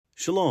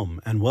Shalom,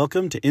 and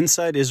welcome to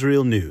Inside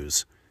Israel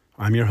News.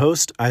 I'm your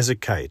host,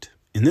 Isaac Kite.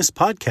 In this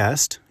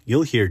podcast,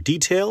 you'll hear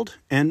detailed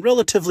and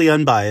relatively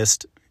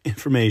unbiased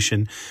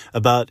information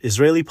about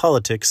Israeli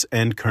politics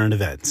and current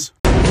events.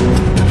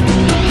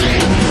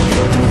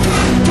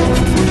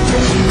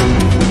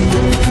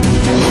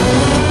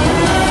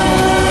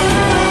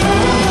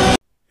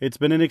 It's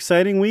been an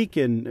exciting week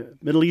in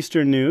Middle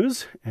Eastern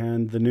news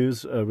and the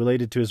news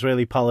related to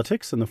Israeli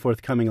politics and the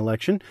forthcoming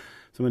election.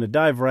 So I'm going to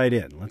dive right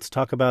in. Let's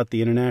talk about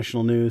the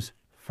international news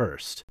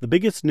first. The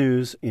biggest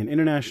news in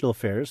international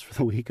affairs for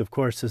the week, of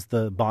course, is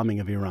the bombing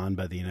of Iran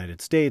by the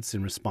United States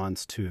in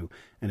response to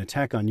an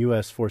attack on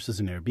U.S. forces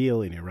in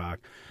Erbil in Iraq.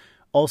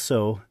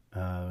 Also,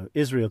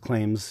 Israel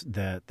claims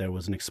that there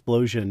was an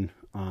explosion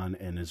on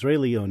an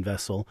Israeli-owned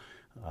vessel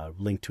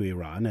linked to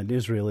Iran, and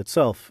Israel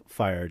itself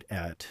fired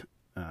at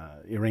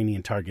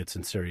Iranian targets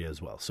in Syria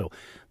as well. So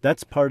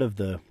that's part of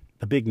the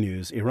big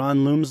news.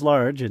 Iran looms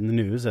large in the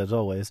news, as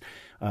always.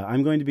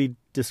 I'm going to be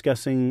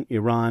discussing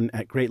Iran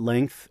at great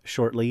length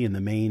shortly in the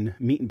main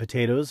meat and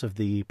potatoes of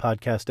the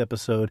podcast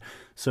episode.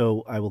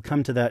 So I will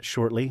come to that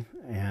shortly,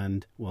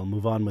 and we'll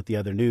move on with the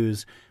other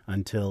news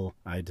until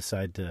I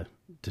decide to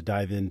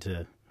dive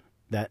into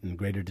that in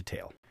greater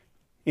detail.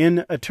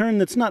 In a turn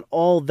that's not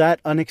all that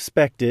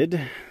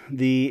unexpected,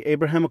 the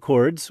Abraham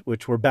Accords,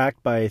 which were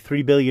backed by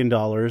 $3 billion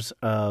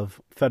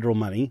of federal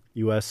money,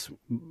 U.S.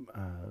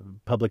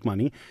 Public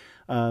money,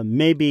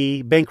 may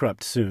be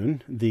bankrupt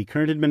soon. The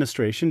current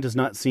administration does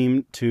not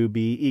seem to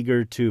be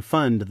eager to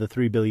fund the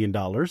 $3 billion.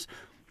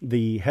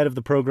 The head of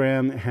the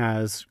program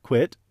has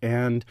quit,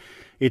 and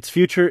its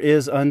future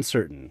is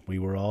uncertain. We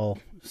were all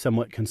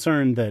somewhat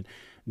concerned that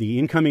the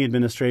incoming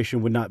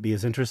administration would not be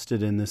as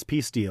interested in this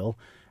peace deal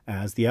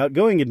as the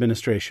outgoing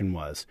administration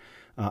was.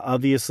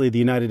 Obviously, the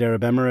United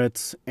Arab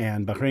Emirates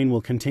and Bahrain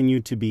will continue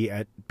to be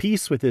at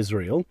peace with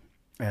Israel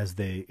as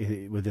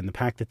within the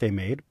pact that they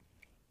made.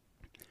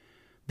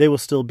 They will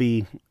still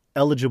be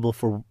eligible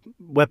for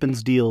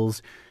weapons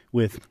deals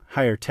with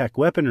higher tech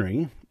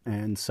weaponry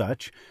and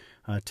such,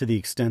 to the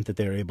extent that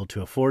they're able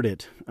to afford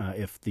it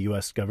if the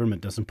U.S.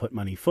 government doesn't put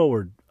money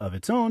forward of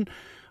its own.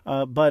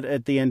 But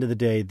at the end of the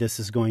day, this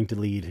is going to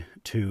lead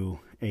to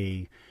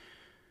a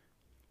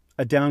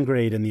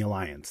downgrade in the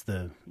alliance.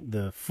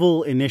 The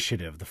full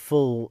initiative, the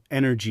full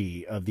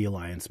energy of the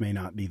alliance may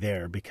not be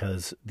there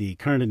because the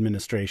current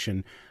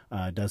administration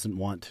doesn't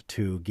want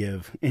to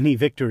give any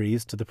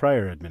victories to the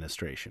prior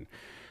administration.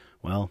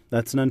 Well,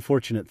 that's an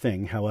unfortunate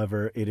thing.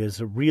 However, it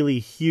is a really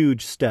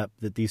huge step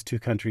that these two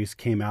countries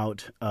came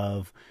out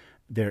of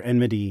their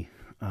enmity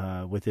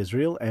with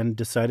Israel and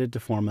decided to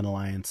form an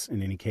alliance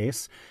in any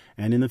case.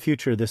 And in the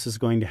future, this is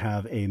going to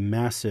have a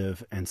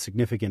massive and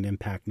significant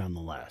impact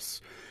nonetheless.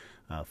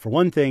 For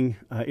one thing,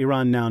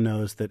 Iran now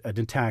knows that an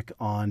attack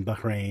on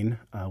Bahrain,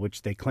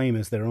 which they claim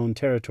is their own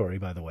territory,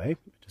 by the way,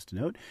 just a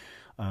note,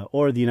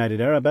 or the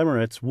United Arab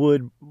Emirates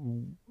would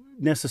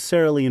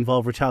necessarily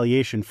involve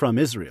retaliation from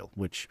Israel,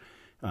 which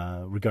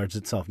regards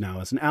itself now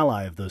as an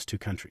ally of those two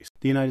countries.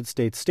 The United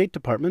States State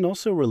Department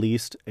also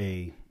released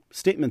a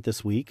statement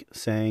this week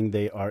saying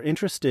they are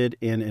interested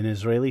in an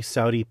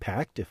Israeli-Saudi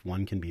pact, if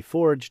one can be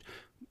forged,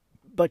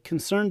 but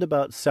concerned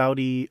about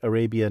Saudi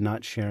Arabia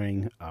not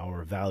sharing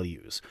our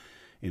values.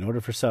 In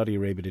order for Saudi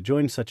Arabia to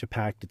join such a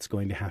pact, it's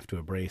going to have to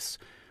embrace,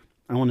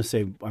 I'm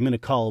going to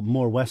call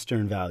more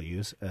Western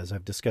values, as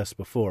I've discussed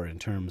before, in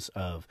terms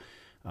of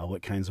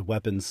what kinds of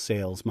weapons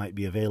sales might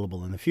be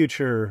available in the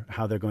future,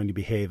 how they're going to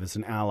behave as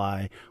an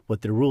ally,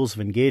 what their rules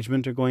of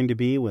engagement are going to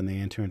be when they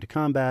enter into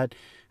combat,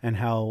 and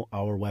how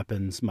our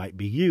weapons might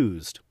be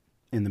used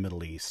in the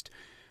Middle East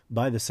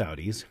by the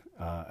Saudis.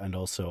 And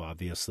also,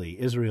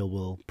 obviously, Israel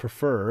will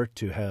prefer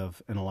to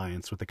have an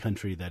alliance with a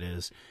country that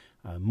is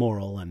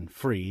moral and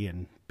free,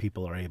 and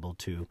people are able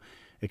to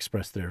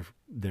express their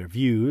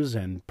views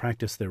and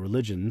practice their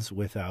religions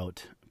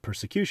without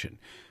persecution.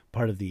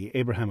 Part of the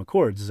Abraham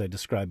Accords, as I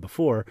described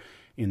before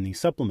in the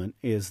supplement,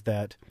 is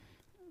that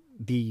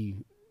these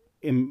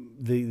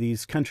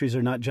countries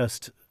are not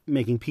just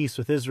making peace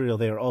with Israel,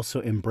 they are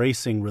also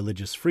embracing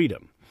religious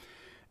freedom.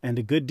 And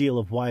a good deal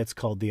of why it's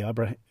called the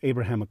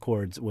Abraham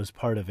Accords was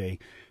part of an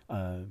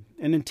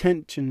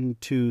intention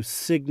to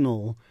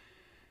signal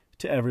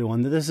to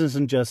everyone that this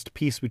isn't just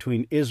peace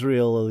between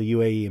Israel, the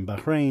UAE, and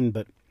Bahrain,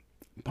 but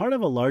part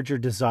of a larger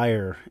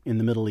desire in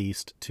the Middle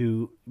East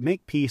to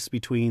make peace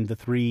between the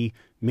three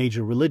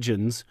major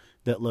religions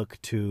that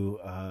look to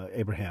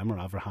Abraham, or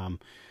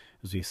Avraham,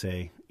 as we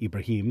say,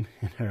 Ibrahim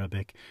in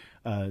Arabic,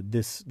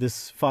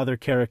 this father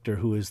character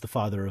who is the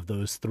father of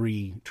those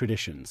three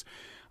traditions.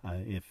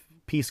 If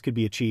peace could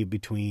be achieved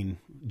between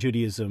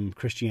Judaism,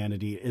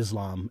 Christianity,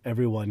 Islam,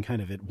 everyone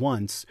kind of at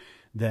once,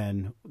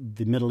 then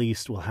the Middle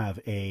East will have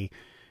a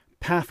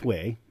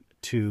pathway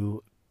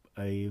to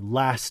a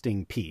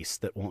lasting peace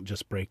that won't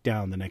just break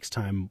down the next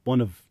time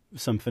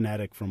some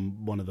fanatic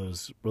from one of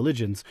those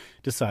religions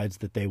decides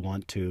that they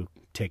want to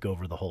take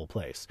over the whole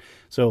place.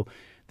 So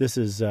this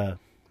is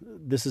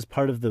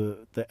part of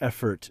the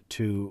effort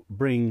to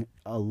bring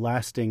a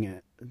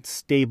lasting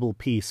stable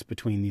peace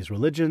between these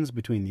religions,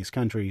 between these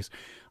countries.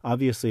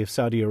 Obviously, if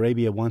Saudi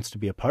Arabia wants to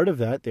be a part of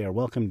that, they are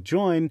welcome to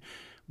join,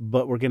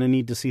 but we're going to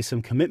need to see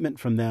some commitment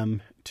from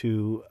them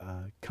to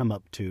come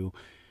up to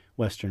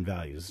Western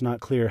values. It's not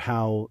clear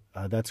how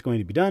that's going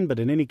to be done, but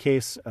in any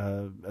case,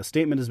 a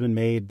statement has been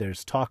made.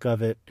 There's talk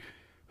of it.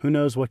 Who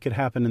knows what could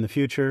happen in the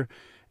future,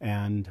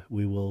 and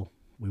we will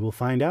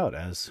find out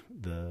as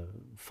the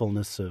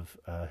fullness of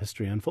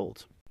history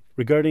unfolds.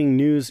 Regarding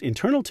news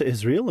internal to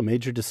Israel, a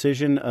major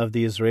decision of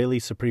the Israeli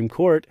Supreme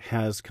Court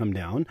has come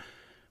down,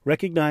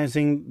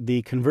 recognizing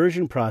the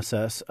conversion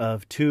process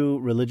of two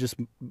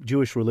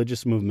Jewish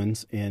religious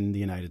movements in the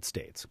United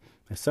States.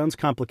 It sounds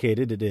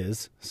complicated, it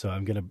is, so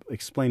I'm going to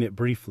explain it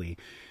briefly.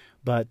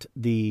 But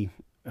the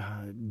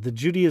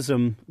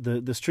Judaism,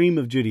 the stream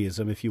of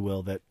Judaism, if you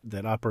will,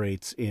 that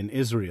operates in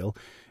Israel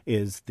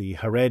is the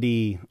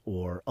Haredi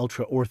or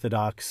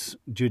ultra-Orthodox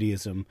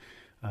Judaism,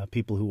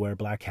 people who wear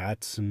black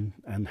hats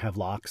and have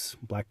locks,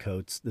 black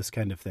coats, this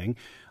kind of thing.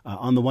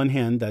 On the one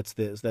hand, that's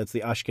the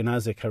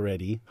Ashkenazic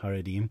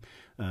Haredim,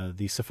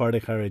 the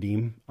Sephardic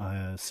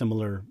Haredim,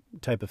 similar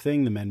type of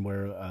thing. The men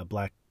wear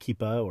black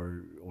kippah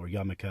or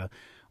yarmulke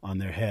on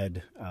their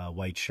head,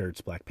 white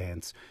shirts, black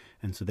pants,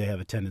 and so they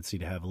have a tendency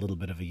to have a little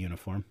bit of a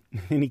uniform.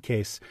 In any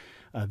case,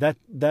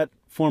 that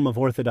form of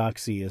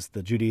orthodoxy is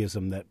the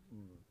Judaism that,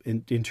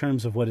 in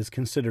terms of what is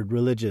considered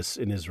religious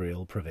in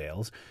Israel,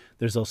 prevails.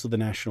 There's also the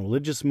national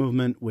religious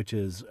movement, which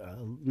is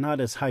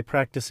not as high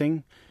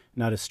practicing,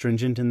 not as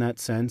stringent in that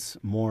sense,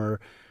 more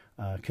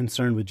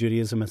concerned with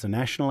Judaism as a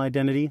national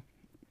identity.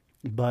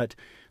 But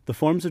the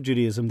forms of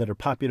Judaism that are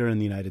popular in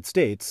the United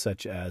States,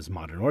 such as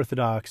modern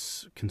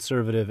Orthodox,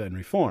 conservative, and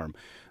Reform,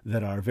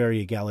 that are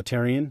very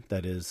egalitarian,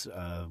 that is,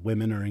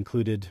 women are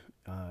included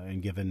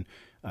and given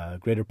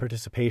greater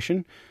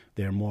participation.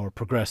 They're more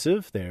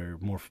progressive, they're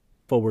more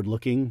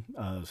forward-looking,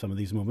 some of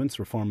these movements,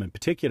 Reform in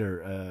particular,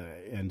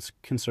 and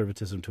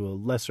conservatism to a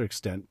lesser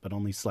extent, but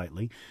only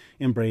slightly,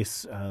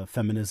 embrace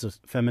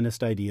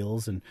feminist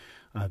ideals, and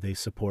they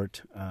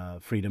support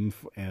freedom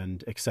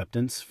and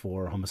acceptance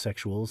for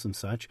homosexuals and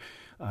such.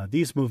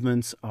 These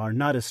movements are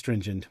not as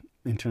stringent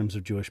in terms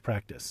of Jewish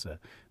practice.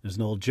 There's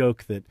an old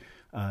joke that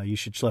you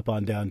should schlep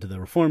on down to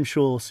the Reform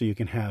shul so you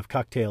can have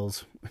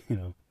cocktails,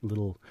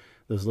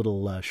 those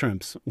little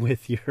shrimps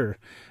with your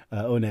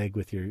oneg,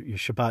 with your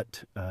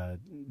Shabbat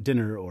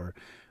dinner or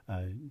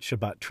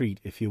Shabbat treat,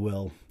 if you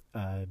will,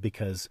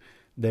 because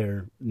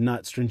they're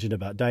not stringent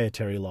about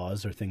dietary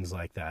laws or things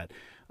like that.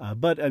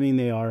 But, I mean,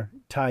 they are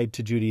tied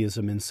to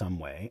Judaism in some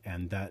way,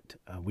 and that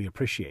we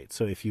appreciate.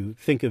 So if you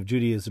think of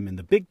Judaism in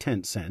the big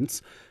tent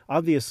sense,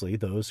 obviously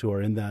those who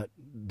are in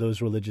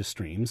those religious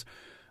streams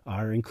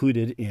are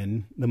included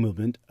in the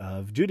movement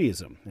of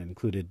Judaism,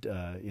 included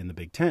in the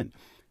big tent.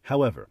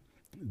 However,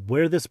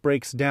 where this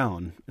breaks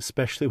down,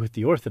 especially with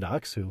the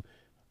Orthodox, who,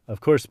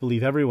 of course,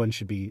 believe everyone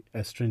should be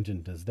as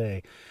stringent as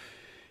they,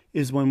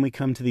 is when we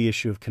come to the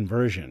issue of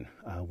conversion.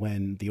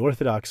 When the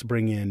Orthodox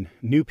bring in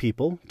new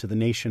people to the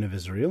nation of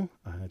Israel,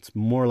 it's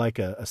more like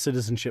a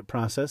citizenship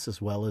process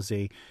as well as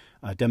a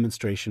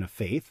demonstration of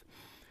faith.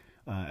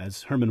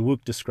 As Herman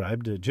Wouk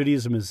described,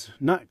 Judaism is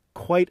not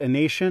quite a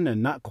nation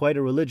and not quite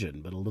a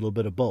religion, but a little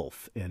bit of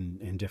both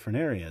in different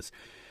areas.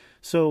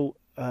 So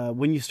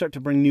when you start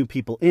to bring new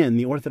people in,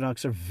 the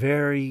Orthodox are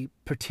very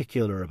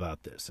particular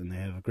about this, and they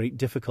have a great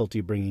difficulty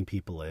bringing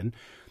people in.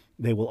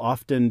 They will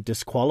often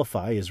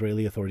disqualify,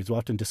 Israeli authorities will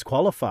often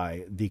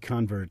disqualify the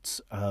converts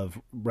of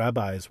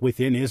rabbis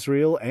within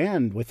Israel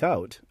and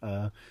without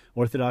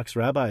Orthodox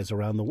rabbis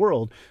around the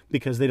world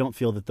because they don't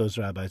feel that those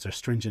rabbis are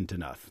stringent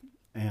enough.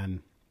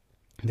 And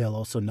they'll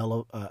also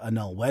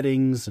annul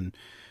weddings and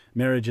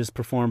marriages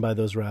performed by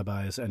those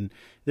rabbis, and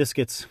this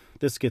gets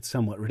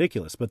somewhat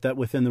ridiculous. But that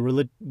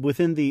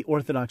within the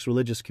Orthodox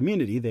religious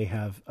community, they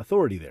have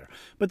authority there,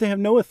 but they have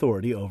no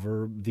authority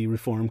over the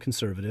Reform,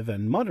 Conservative,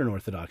 and Modern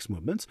Orthodox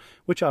movements,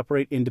 which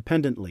operate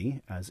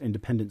independently as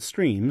independent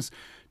streams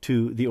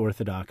to the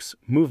Orthodox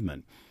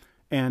movement.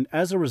 And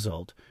as a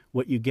result,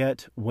 what you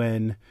get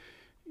when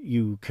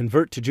you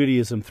convert to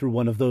Judaism through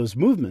one of those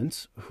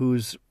movements,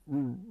 whose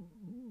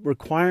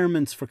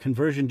requirements for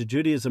conversion to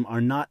Judaism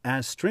are not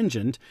as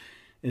stringent,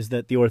 is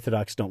that the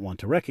Orthodox don't want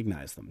to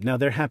recognize them. Now,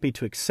 they're happy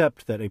to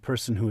accept that a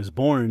person who is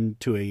born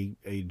to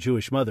a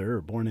Jewish mother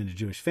or born in a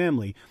Jewish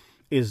family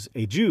is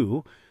a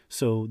Jew,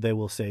 so they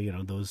will say,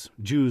 those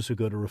Jews who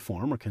go to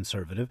Reform or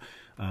Conservative,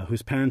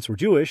 whose parents were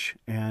Jewish,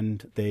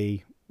 and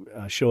they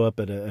show up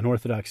at an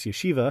Orthodox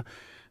yeshiva,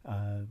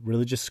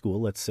 religious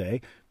school, let's say,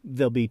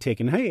 they'll be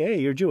taken, hey,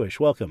 you're Jewish,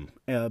 welcome.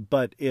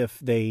 But if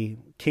they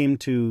came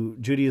to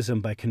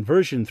Judaism by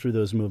conversion through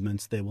those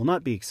movements, they will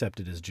not be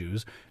accepted as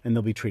Jews, and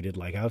they'll be treated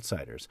like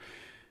outsiders.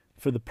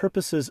 For the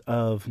purposes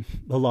of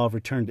the law of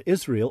return to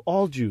Israel,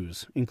 all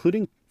Jews,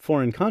 including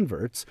foreign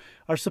converts,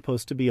 are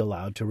supposed to be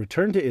allowed to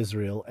return to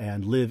Israel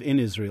and live in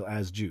Israel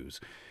as Jews.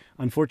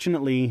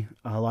 Unfortunately,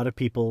 a lot of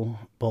people,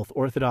 both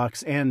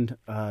Orthodox and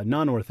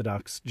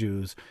non-Orthodox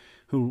Jews,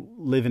 who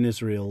live in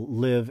Israel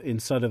live in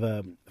sort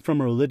of from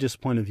a religious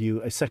point of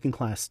view, a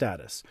second-class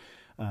status.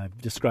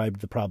 I've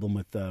described the problem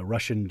with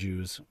Russian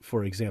Jews,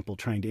 for example,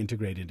 trying to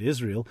integrate into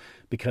Israel,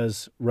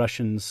 because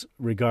Russians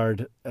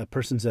regard a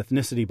person's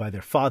ethnicity by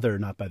their father,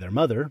 not by their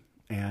mother,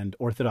 and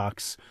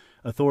Orthodox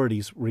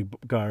authorities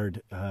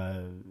regard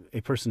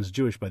a person as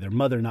Jewish by their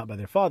mother, not by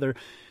their father.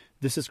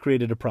 This has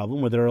created a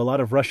problem where there are a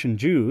lot of Russian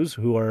Jews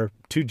who are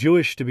too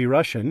Jewish to be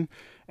Russian,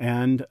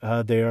 and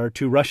they are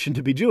too Russian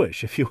to be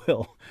Jewish, if you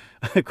will,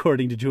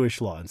 according to Jewish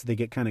law. And so they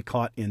get kind of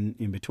caught in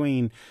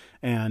between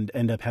and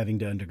end up having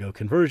to undergo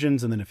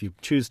conversions. And then if you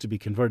choose to be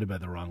converted by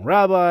the wrong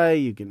rabbi,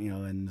 you can,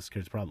 and this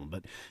creates a problem.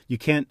 But you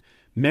can't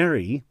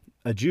marry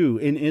a Jew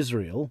in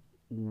Israel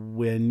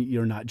when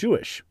you're not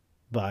Jewish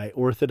by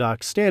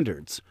Orthodox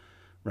standards.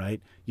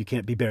 Right? You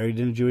can't be buried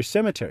in a Jewish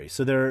cemetery.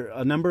 So there are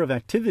a number of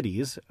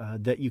activities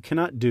that you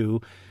cannot do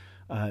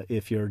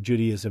if your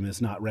Judaism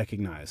is not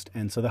recognized.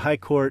 And so the High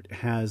Court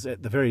has,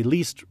 at the very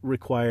least,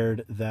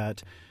 required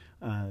that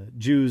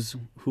Jews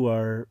who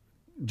are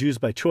Jews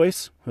by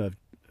choice, who have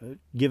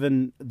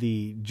given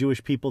the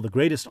Jewish people the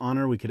greatest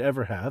honor we could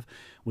ever have,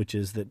 which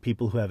is that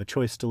people who have a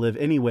choice to live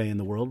anyway in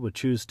the world would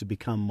choose to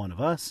become one of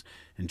us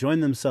and join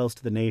themselves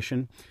to the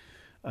nation.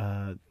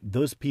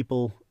 Those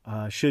people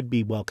should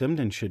be welcomed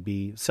and should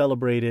be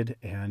celebrated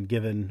and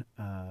given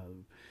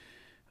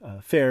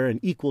fair and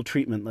equal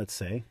treatment, let's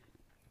say.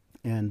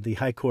 And the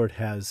High Court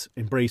has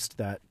embraced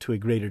that to a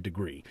greater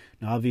degree.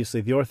 Now,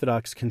 obviously, the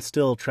Orthodox can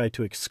still try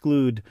to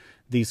exclude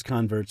these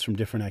converts from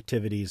different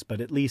activities, but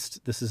at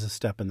least this is a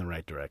step in the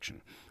right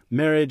direction.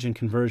 Marriage and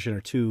conversion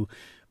are two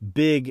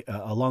big,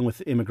 along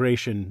with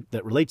immigration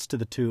that relates to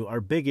the two,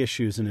 are big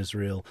issues in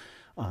Israel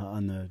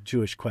on the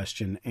Jewish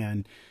question.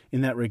 And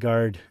in that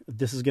regard,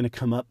 this is going to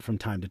come up from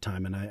time to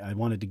time, and I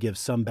wanted to give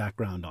some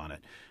background on it.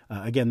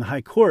 Again, the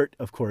High Court,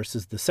 of course,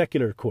 is the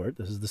secular court.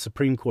 This is the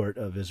Supreme Court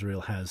of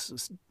Israel,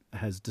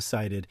 has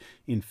decided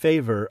in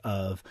favor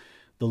of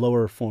the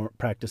lower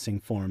practicing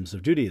forms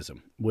of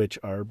Judaism, which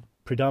are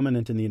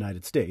predominant in the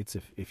United States.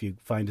 If you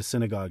find a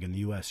synagogue in the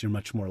U.S., you're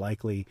much more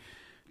likely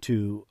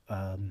to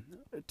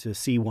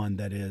see one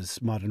that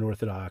is modern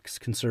Orthodox,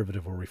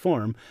 conservative, or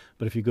Reform.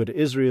 But if you go to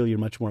Israel, you're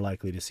much more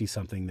likely to see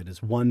something that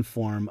is one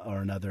form or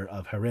another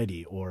of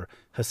Haredi or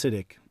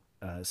Hasidic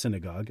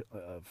synagogue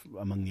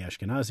among the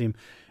Ashkenazim,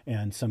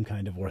 and some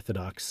kind of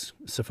Orthodox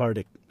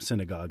Sephardic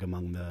synagogue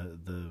among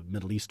the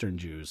Middle Eastern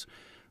Jews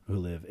who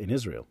live in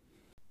Israel.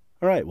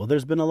 All right, well,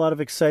 there's been a lot of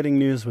exciting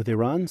news with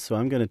Iran, so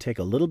I'm going to take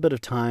a little bit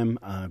of time.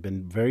 I've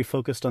been very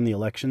focused on the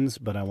elections,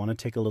 but I want to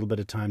take a little bit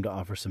of time to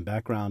offer some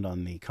background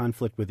on the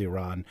conflict with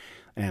Iran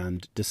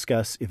and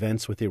discuss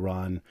events with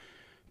Iran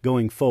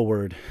going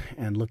forward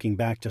and looking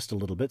back just a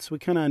little bit so we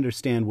kind of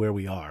understand where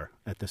we are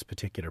at this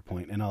particular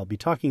point. And I'll be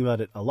talking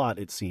about it a lot,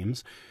 it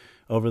seems,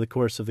 over the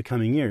course of the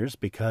coming years,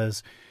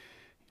 because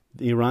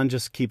Iran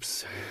just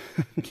keeps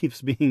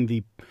being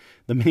the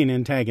main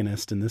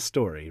antagonist in this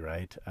story,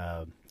 right?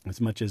 As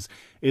much as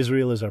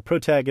Israel is our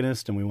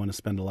protagonist, and we want to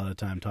spend a lot of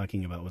time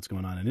talking about what's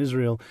going on in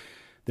Israel,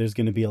 there's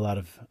going to be a lot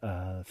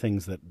of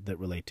things that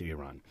relate to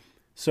Iran.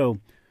 So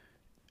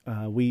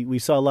we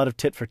saw a lot of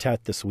tit for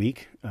tat this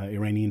week.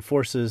 Iranian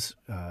forces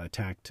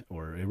attacked,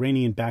 or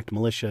Iranian-backed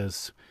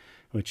militias,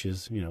 which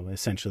is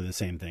essentially the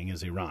same thing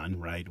as Iran,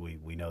 right?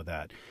 We know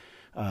that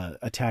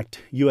attacked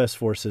U.S.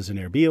 forces in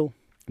Erbil,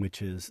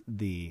 which is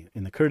in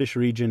the Kurdish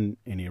region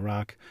in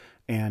Iraq.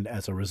 And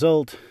as a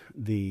result,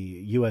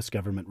 the U.S.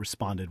 government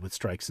responded with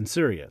strikes in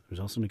Syria. There's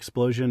also an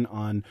explosion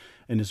on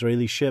an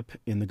Israeli ship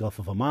in the Gulf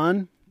of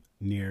Oman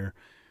near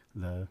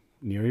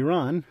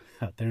Iran,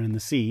 out there in the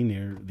sea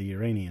near the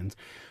Iranians,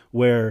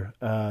 where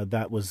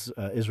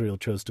Israel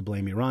chose to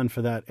blame Iran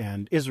for that,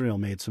 and Israel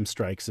made some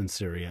strikes in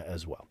Syria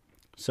as well.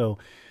 So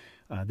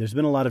there's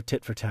been a lot of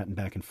tit for tat and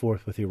back and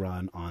forth with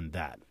Iran on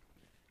that.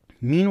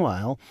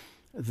 Meanwhile,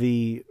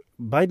 the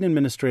Biden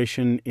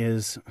administration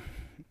is,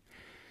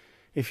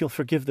 if you'll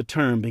forgive the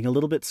term, being a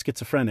little bit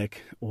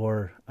schizophrenic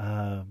or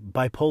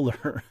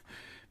bipolar,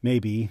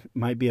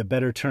 might be a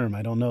better term.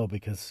 I don't know,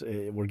 because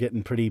we're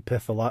getting pretty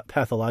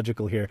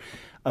pathological here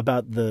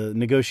about the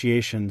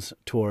negotiations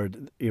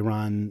toward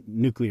Iran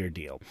nuclear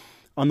deal.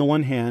 On the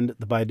one hand,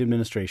 the Biden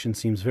administration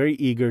seems very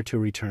eager to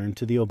return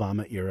to the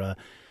Obama-era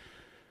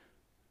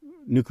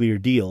nuclear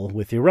deal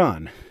with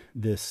Iran.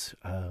 This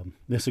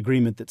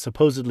agreement that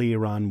supposedly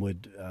Iran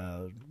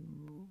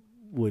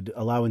would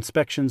allow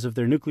inspections of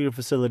their nuclear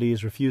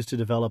facilities, refuse to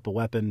develop a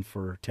weapon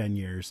for 10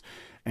 years,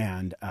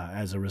 and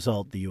as a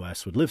result, the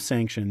U.S. would lift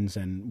sanctions,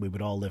 and we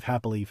would all live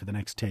happily for the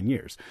next 10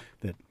 years.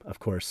 That, of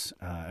course,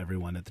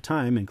 everyone at the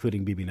time,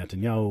 including Bibi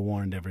Netanyahu,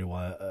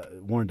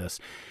 warned us.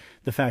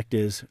 The fact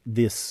is,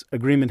 this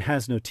agreement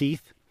has no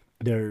teeth.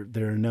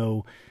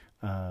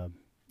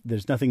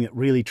 There's nothing that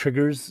really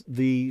triggers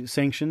the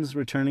sanctions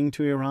returning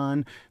to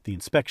Iran. The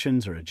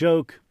inspections are a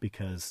joke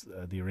because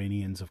the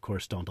Iranians, of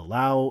course, don't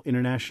allow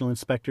international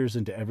inspectors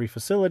into every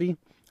facility,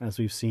 as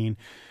we've seen.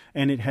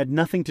 And it had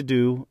nothing to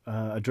do,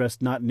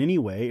 addressed not in any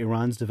way,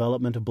 Iran's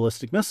development of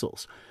ballistic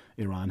missiles.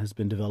 Iran has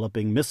been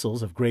developing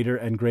missiles of greater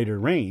and greater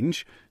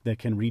range that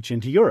can reach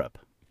into Europe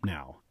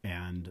now.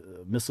 And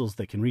missiles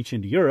that can reach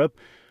into Europe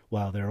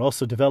while they're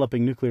also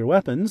developing nuclear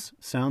weapons,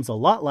 sounds a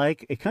lot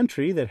like a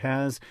country that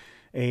has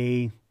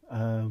a,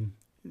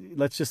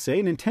 let's just say,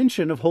 an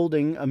intention of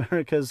holding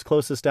America's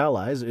closest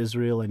allies,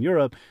 Israel and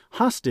Europe,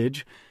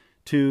 hostage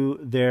to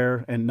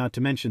their, and not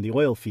to mention the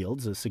oil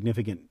fields, a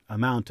significant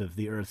amount of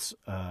the Earth's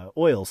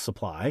oil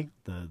supply,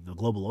 the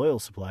global oil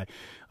supply,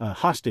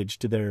 hostage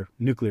to their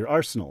nuclear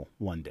arsenal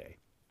one day.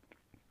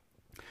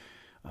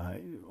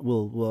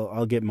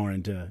 I'll get more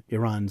into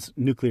Iran's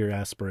nuclear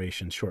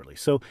aspirations shortly.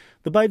 So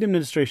the Biden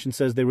administration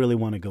says they really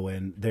want to go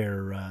in.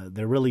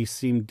 They really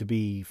seem to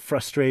be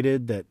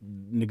frustrated that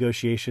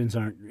negotiations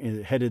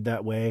aren't headed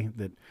that way,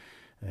 that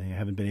they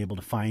haven't been able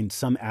to find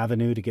some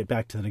avenue to get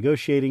back to the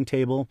negotiating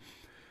table.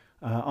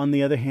 On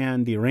the other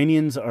hand, the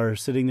Iranians are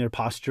sitting there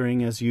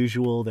posturing as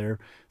usual. They're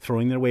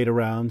throwing their weight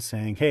around,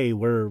 saying, "Hey,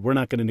 we're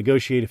not going to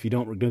negotiate if you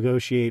don't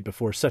negotiate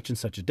before such and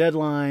such a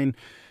deadline,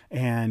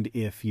 and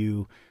if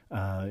you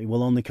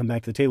will only come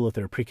back to the table if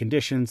there are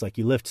preconditions, like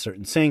you lift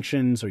certain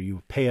sanctions or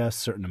you pay us a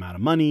certain amount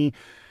of money."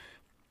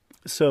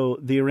 So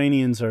the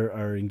Iranians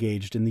are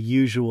engaged in the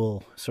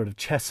usual sort of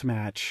chess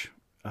match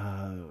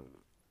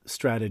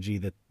strategy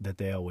that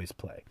they always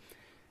play.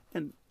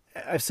 And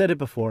I've said it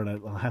before, and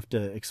I'll have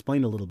to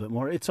explain a little bit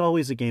more. It's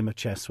always a game of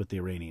chess with the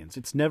Iranians.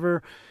 It's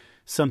never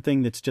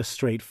something that's just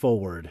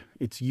straightforward.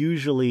 It's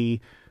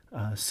usually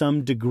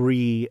some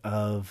degree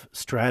of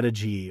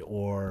strategy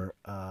or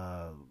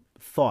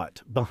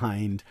thought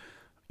behind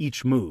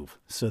each move,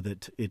 so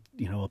that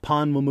a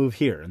pawn will move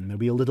here and there'll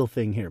be a little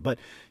thing here, but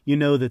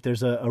that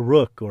there's a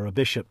rook or a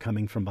bishop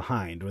coming from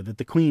behind, or that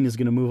the queen is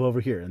going to move over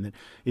here, and that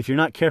if you're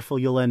not careful,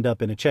 you'll end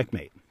up in a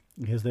checkmate,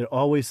 because they're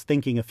always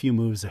thinking a few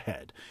moves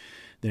ahead.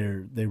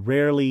 They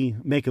rarely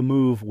make a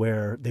move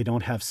where they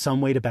don't have some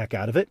way to back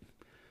out of it,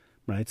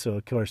 right? So,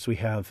 of course, we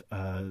have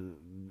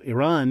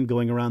Iran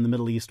going around the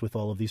Middle East with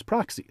all of these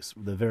proxies,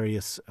 the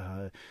various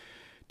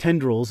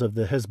tendrils of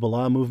the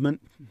Hezbollah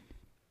movement.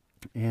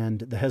 And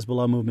the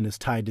Hezbollah movement is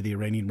tied to the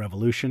Iranian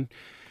Revolution.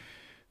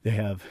 They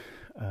have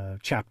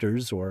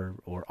chapters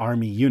or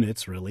army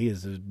units, really,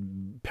 as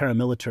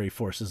paramilitary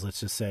forces,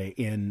 let's just say,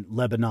 in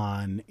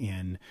Lebanon,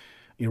 in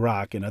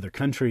Iraq, and other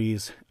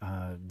countries.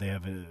 They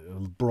have a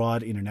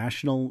broad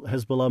international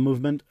Hezbollah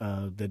movement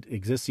that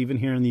exists even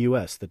here in the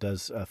U.S. that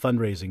does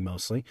fundraising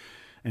mostly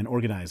and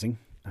organizing,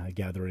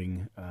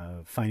 gathering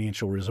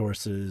financial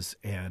resources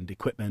and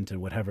equipment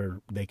and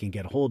whatever they can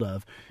get a hold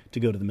of to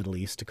go to the Middle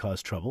East to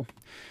cause trouble.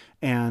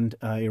 And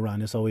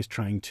Iran is always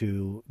trying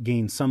to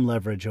gain some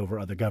leverage over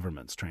other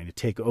governments, trying to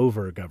take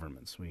over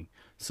governments. We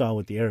saw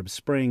with the Arab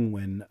Spring,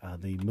 when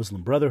the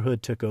Muslim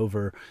Brotherhood took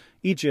over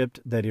Egypt,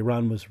 that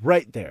Iran was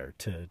right there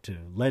to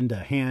lend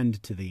a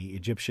hand to the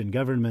Egyptian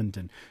government.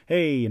 And,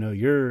 hey,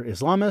 you're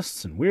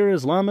Islamists and we're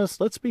Islamists.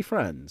 Let's be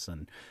friends,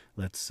 and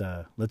let's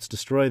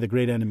destroy the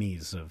great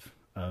enemies of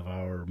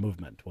our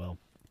movement. Well,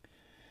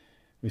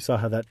 we saw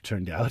how that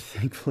turned out.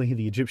 Thankfully,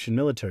 the Egyptian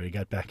military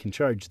got back in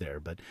charge there.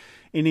 But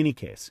in any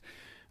case,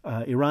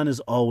 Iran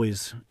is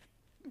always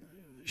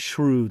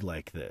shrewd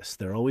like this.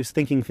 They're always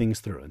thinking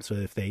things through. And so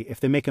if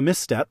they make a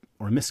misstep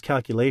or a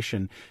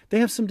miscalculation, they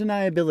have some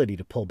deniability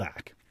to pull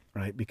back,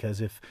 right?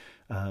 Because if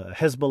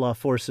Hezbollah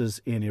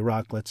forces in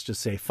Iraq, let's just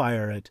say,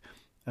 fire at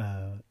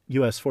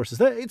U.S. forces,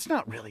 it's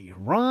not really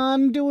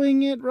Iran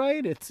doing it,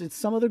 right? It's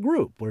some other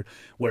group.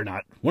 We're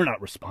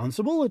not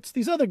responsible. It's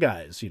these other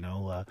guys,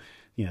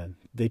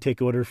 they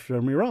take orders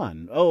from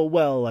Iran. Oh,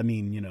 well,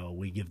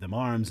 we give them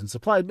arms and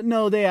supplies, but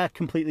no, they act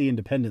completely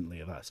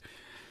independently of us.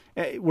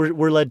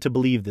 We're led to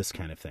believe this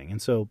kind of thing.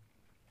 And so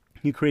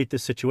you create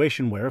this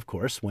situation where, of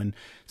course, when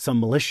some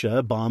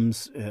militia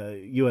bombs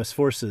U.S.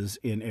 forces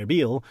in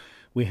Erbil,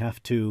 we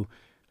have to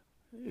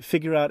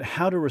figure out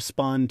how to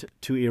respond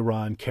to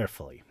Iran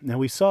carefully. Now,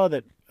 we saw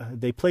that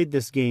they played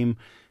this game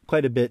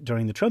quite a bit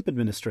during the Trump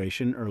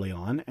administration early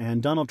on,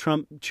 and Donald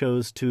Trump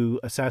chose to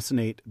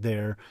assassinate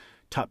their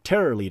top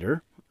terror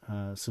leader,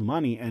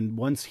 Soleimani, and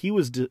once he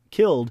was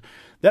killed,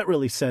 that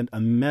really sent a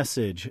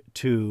message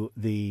to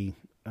the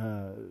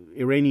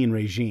Iranian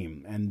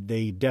regime, and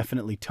they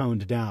definitely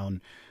toned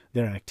down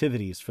their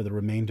activities for the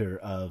remainder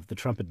of the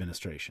Trump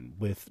administration.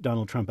 With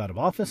Donald Trump out of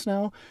office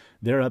now,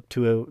 they're up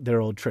to their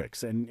old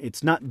tricks. And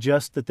it's not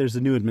just that there's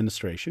a new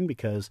administration,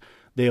 because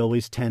they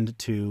always tend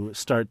to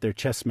start their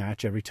chess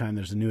match every time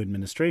there's a new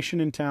administration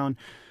in town,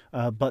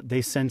 but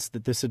they sense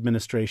that this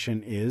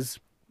administration is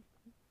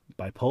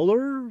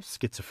bipolar,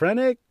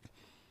 schizophrenic,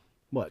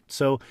 what?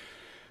 So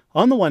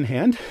on the one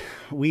hand,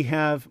 we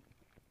have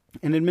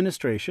an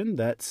administration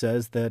that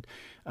says that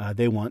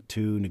they want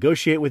to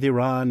negotiate with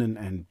Iran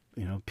and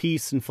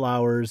peace and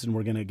flowers, and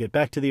we're going to get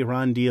back to the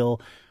Iran deal.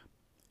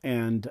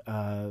 And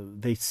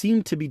they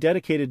seem to be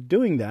dedicated to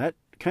doing that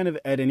kind of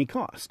at any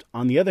cost.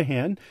 On the other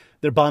hand,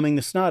 they're bombing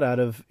the snot out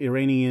of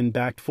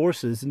Iranian-backed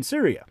forces in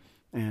Syria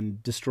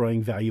and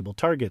destroying valuable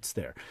targets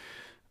there.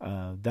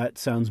 That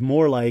sounds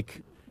more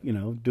like,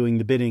 doing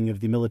the bidding of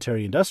the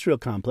military-industrial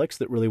complex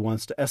that really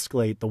wants to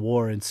escalate the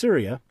war in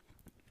Syria,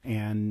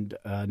 and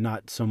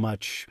not so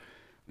much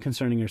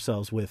concerning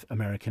yourselves with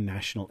American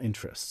national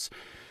interests.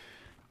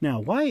 Now,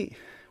 why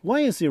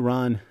why is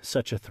Iran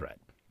such a threat?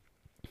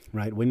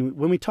 Right? When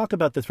we talk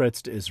about the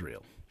threats to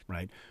Israel,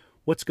 right?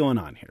 What's going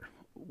on here?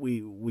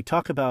 We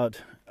talk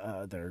about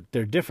there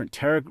are different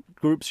terror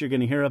groups you're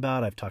going to hear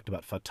about. I've talked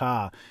about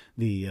Fatah,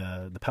 the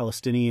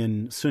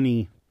Palestinian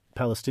Sunni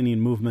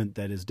Palestinian movement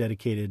that is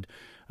dedicated,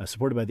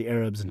 supported by the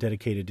Arabs and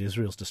dedicated to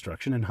Israel's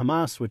destruction, and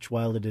Hamas, which,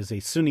 while it is a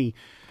Sunni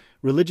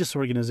religious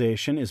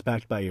organization, is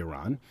backed by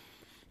Iran.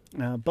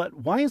 But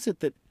why is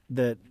it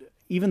that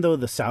even though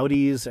the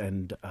Saudis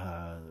and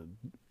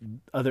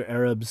other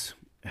Arabs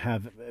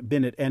have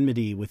been at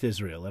enmity with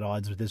Israel, at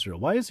odds with Israel,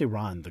 why is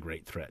Iran the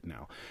great threat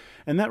now?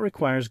 And that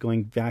requires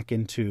going back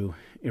into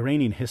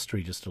Iranian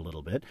history just a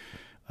little bit.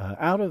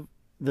 Out of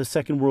the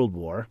Second World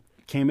War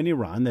came an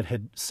Iran that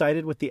had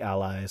sided with the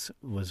Allies,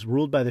 was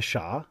ruled by the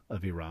Shah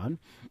of Iran,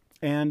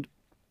 and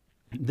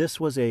this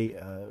was a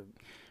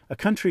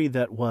country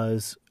that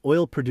was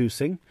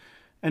oil-producing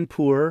and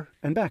poor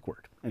and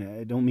backward.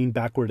 And I don't mean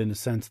backward in the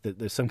sense that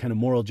there's some kind of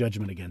moral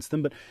judgment against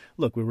them, but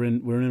look, we're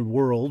in a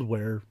world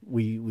where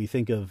we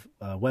think of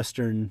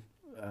Western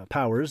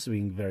powers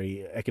being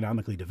very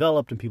economically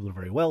developed and people are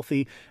very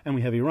wealthy, and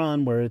we have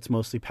Iran where it's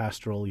mostly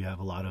pastoral. You have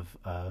a lot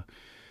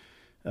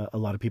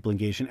of people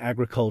engaged in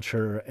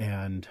agriculture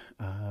and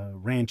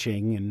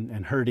ranching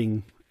and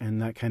herding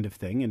and that kind of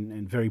thing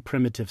in very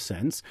primitive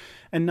sense,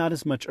 and not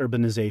as much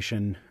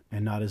urbanization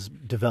and not as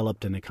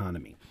developed an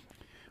economy.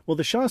 Well,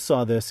 the Shah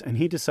saw this, and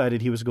he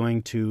decided he was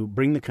going to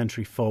bring the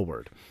country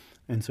forward.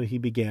 And so he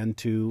began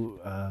to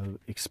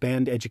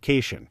expand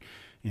education,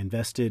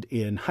 invested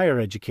in higher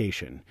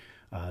education.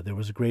 There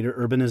was a greater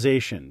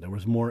urbanization. There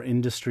was more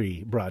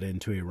industry brought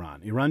into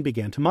Iran. Iran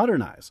began to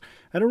modernize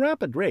at a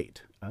rapid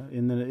rate.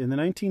 In the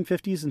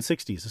 1950s and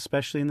 60s,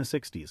 especially in the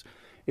 60s,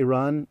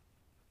 Iran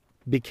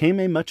became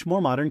a much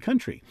more modern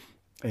country,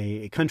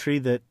 a country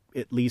that,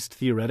 at least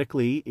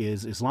theoretically,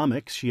 is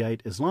Islamic,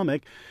 Shiite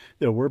Islamic.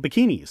 There were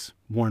bikinis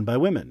worn by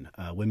women.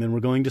 Women were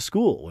going to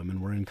school.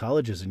 Women were in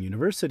colleges and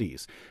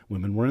universities.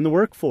 Women were in the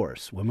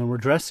workforce. Women were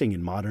dressing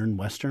in modern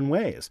Western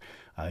ways.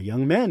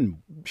 Young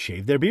men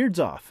shaved their beards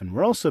off and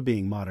were also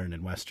being modern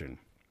and Western.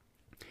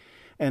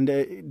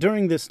 And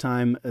during this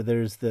time,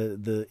 there's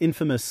the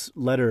infamous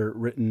letter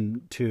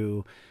written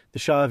to the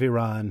Shah of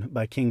Iran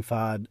by King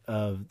Fahd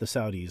of the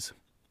Saudis.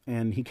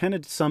 And he kind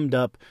of summed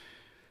up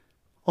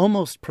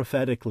almost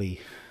prophetically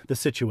the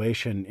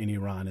situation in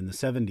Iran in the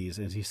 70s,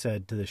 as he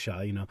said to the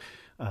Shah,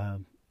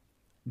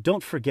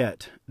 don't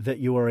forget that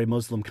you are a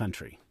Muslim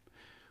country.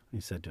 He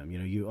said to him,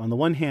 you on the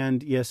one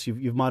hand, yes,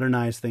 you've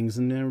modernized things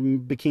and there are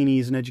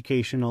bikinis and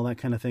education, all that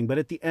kind of thing, but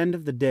at the end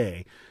of the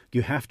day,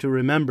 you have to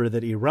remember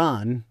that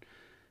Iran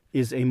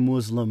is a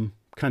Muslim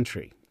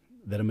country,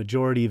 that a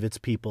majority of its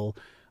people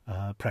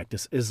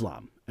practice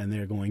Islam, and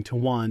they're going to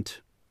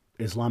want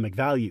Islamic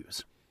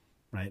values.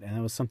 Right, and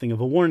that was something of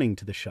a warning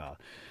to the Shah.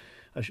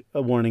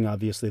 A warning,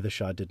 obviously, the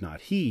Shah did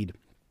not heed.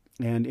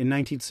 And in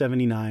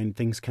 1979,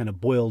 things kind of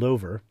boiled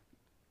over,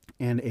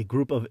 and a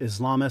group of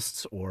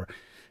Islamists, or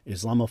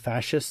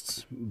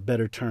Islamofascists,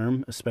 better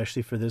term,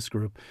 especially for this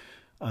group,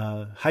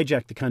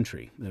 hijacked the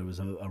country. There was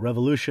a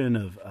revolution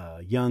of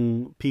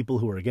young people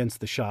who were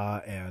against the Shah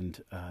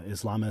and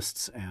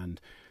Islamists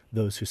and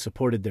those who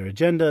supported their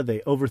agenda.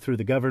 They overthrew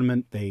the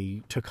government.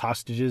 They took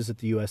hostages at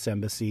the U.S.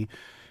 Embassy.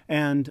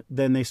 And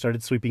then they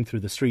started sweeping through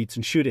the streets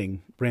and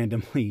shooting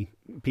randomly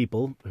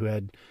people who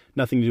had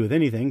nothing to do with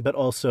anything, but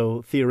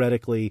also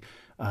theoretically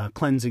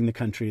cleansing the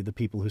country of the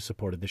people who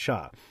supported the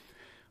Shah.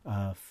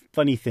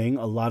 Funny thing,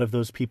 a lot of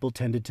those people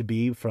tended to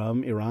be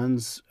from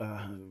Iran's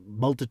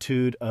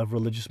multitude of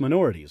religious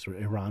minorities.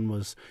 Iran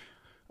was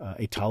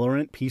a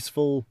tolerant,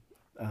 peaceful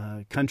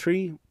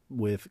country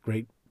with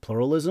great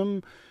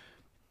pluralism.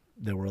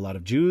 There were a lot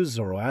of Jews,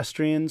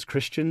 Zoroastrians,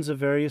 Christians of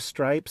various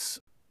stripes.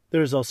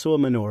 There is also a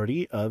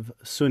minority of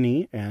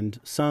Sunni, and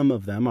some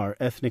of them are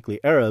ethnically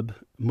Arab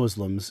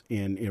Muslims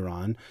in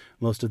Iran,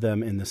 most of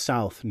them in the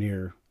south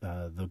near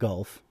the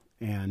Gulf.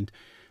 And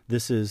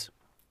this is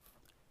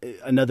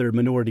another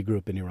minority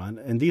group in Iran.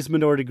 And these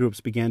minority groups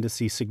began to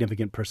see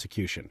significant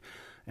persecution.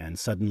 And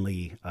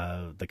suddenly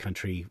the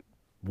country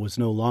was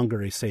no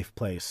longer a safe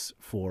place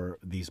for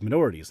these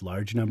minorities.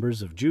 Large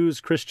numbers of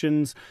Jews,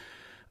 Christians,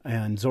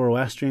 and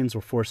Zoroastrians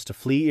were forced to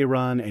flee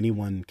Iran.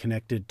 Anyone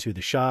connected to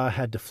the Shah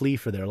had to flee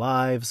for their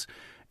lives.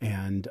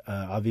 And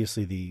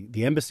obviously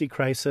the embassy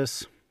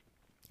crisis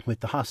with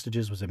the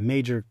hostages was a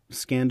major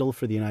scandal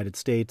for the United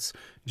States.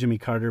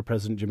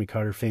 President Jimmy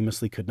Carter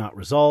famously could not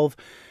resolve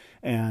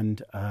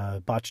and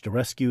botched a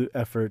rescue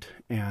effort.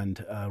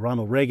 And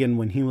Ronald Reagan,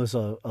 when he was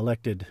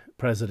elected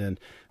president,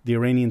 the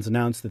Iranians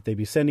announced that they'd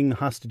be sending the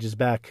hostages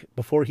back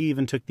before he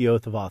even took the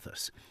oath of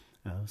office.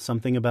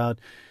 Something about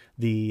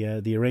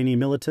the Iranian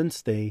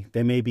militants, they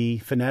may be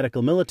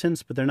fanatical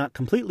militants, but they're not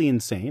completely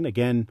insane.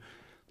 Again,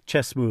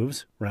 chess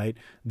moves, right?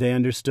 They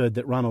understood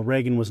that Ronald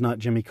Reagan was not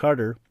Jimmy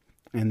Carter,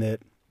 and that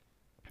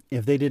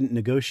if they didn't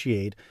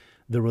negotiate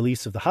the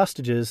release of the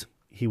hostages,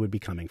 he would be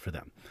coming for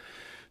them.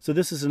 So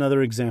this is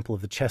another example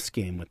of the chess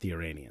game with the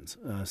Iranians.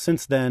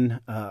 Since then,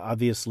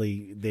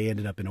 obviously, they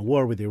ended up in a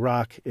war with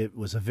Iraq. It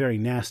was a very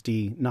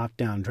nasty,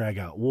 knockdown,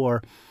 drag-out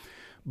war.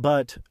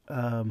 But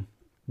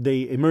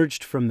they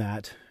emerged from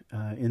that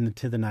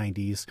into the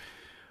 90s,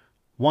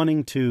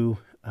 wanting to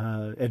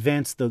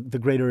advance the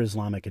greater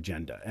Islamic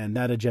agenda. And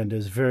that agenda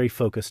is very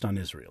focused on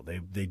Israel.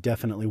 They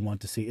definitely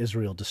want to see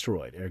Israel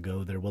destroyed.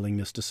 Ergo, their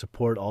willingness to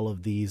support all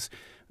of these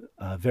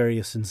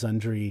various and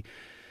sundry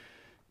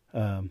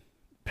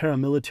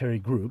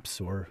paramilitary groups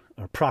or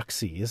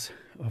proxies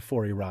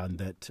for Iran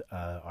that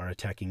are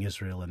attacking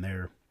Israel, and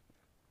they're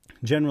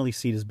generally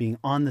seen as being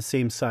on the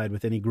same side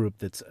with any group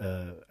that's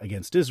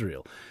against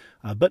Israel,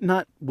 but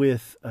not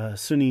with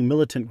Sunni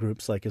militant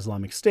groups like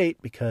Islamic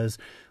State, because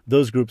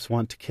those groups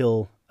want to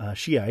kill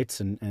Shiites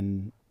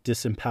and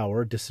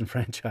disempower,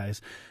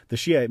 disenfranchise the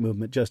Shiite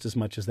movement just as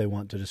much as they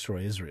want to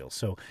destroy Israel.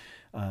 So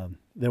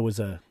there was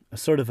a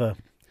sort of a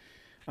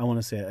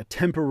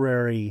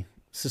temporary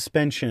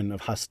suspension of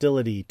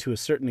hostility to a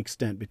certain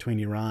extent between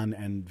Iran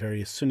and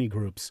various Sunni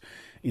groups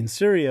in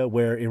Syria,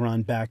 where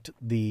Iran backed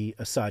the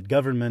Assad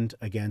government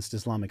against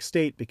Islamic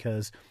State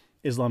because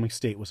Islamic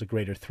State was a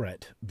greater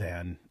threat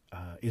than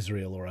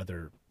Israel or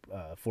other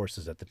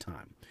forces at the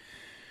time.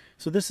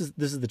 So this is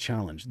the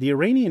challenge. The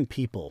Iranian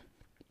people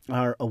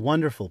are a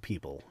wonderful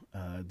people.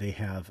 They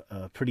have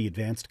a pretty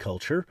advanced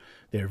culture.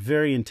 They're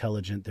very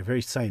intelligent. They're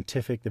very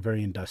scientific. They're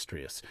very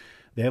industrious.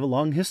 They have a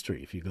long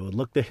history. If you go and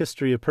look the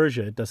history of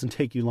Persia, it doesn't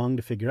take you long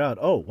to figure out,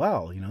 oh,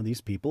 wow, these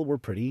people were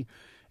pretty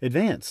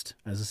advanced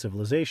as a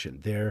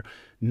civilization. Their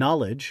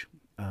knowledge,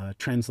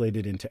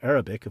 translated into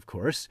Arabic, of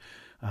course,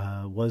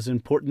 was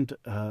important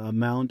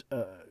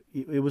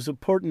it was an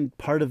important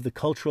part of the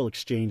cultural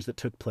exchange that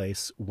took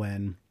place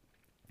when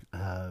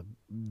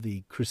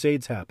the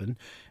Crusades happened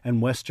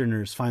and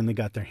Westerners finally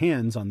got their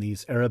hands on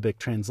these Arabic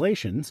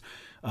translations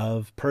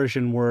of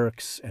Persian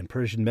works and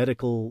Persian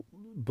medical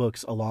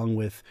books, along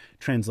with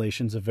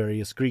translations of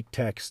various Greek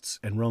texts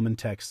and Roman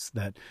texts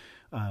that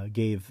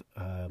gave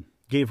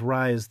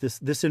rise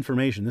this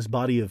information, this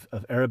body of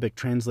Arabic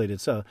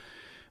translated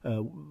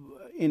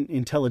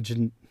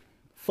intelligent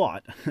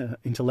thought,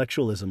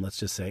 intellectualism, let's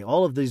just say.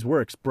 All of these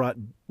works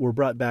were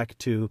brought back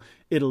to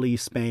Italy,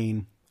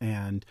 Spain,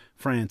 and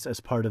France as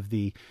part of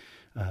the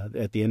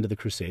at the end of the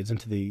Crusades, and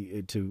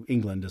to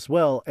England as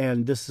well.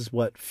 And this is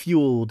what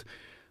fueled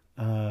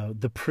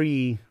the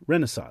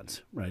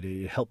pre-Renaissance, right?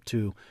 It helped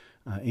to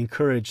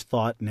encourage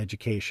thought and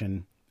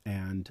education,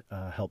 and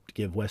helped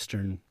give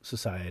Western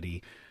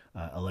society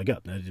a leg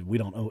up. Now, we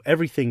don't owe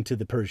everything to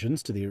the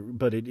Persians,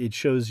 but it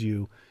shows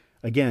you,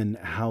 again,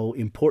 how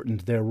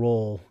important their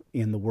role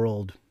in the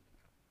world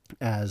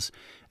as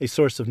a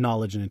source of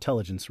knowledge and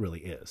intelligence really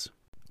is.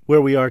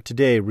 Where we are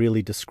today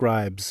really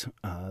describes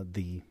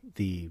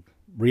the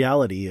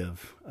reality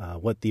of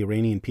what the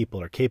Iranian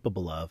people are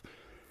capable of,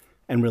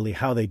 and really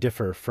how they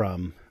differ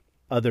from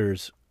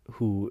others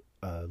who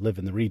live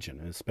in the region,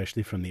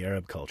 especially from the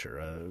Arab culture.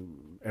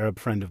 An Arab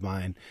friend of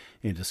mine,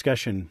 in a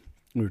discussion,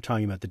 we were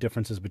talking about the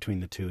differences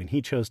between the two, and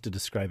he chose to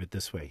describe it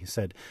this way. He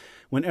said,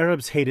 when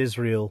Arabs hate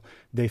Israel,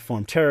 they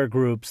form terror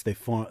groups,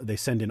 they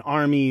send in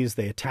armies,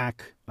 they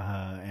attack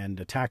and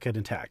attack.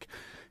 And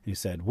he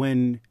said,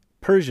 when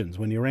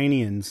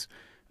Iranians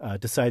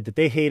decide that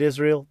they hate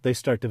Israel, they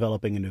start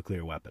developing a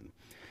nuclear weapon.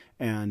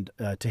 And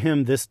to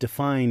him, this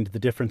defined the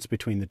difference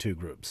between the two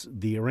groups.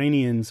 The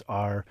Iranians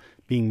are,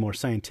 being more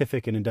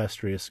scientific and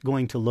industrious,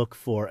 going to look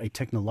for a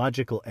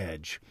technological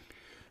edge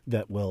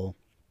that will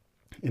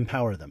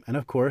empower them. And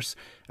of course,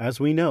 as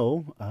we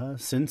know,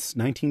 since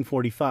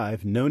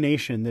 1945, no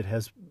nation that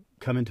has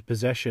come into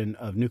possession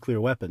of nuclear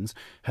weapons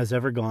has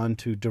ever gone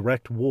to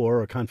direct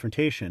war or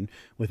confrontation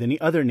with any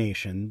other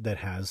nation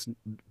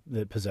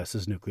that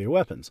possesses nuclear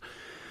weapons.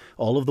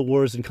 All of the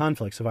wars and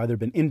conflicts have either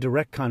been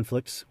indirect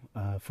conflicts,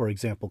 for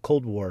example,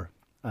 Cold War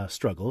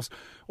struggles,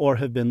 or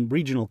have been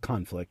regional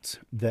conflicts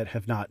that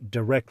have not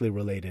directly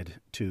related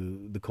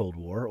to the Cold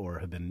War or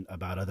have been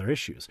about other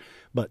issues,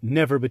 but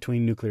never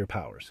between nuclear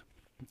powers.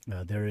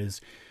 There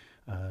is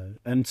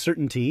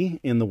uncertainty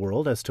in the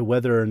world as to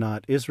whether or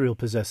not Israel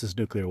possesses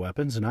nuclear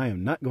weapons, and I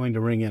am not going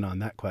to ring in on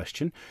that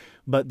question,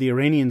 but the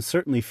Iranians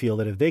certainly feel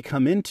that if they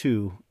come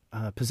into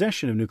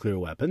possession of nuclear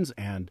weapons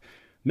and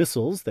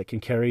missiles that can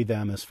carry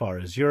them as far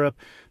as Europe,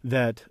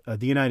 that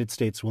the United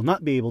States will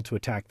not be able to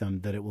attack them,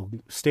 that it will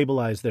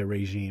stabilize their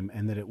regime,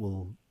 and that it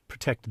will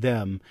protect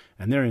them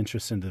and their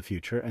interests into the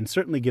future, and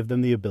certainly give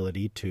them the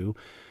ability to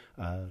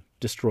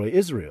destroy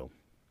Israel.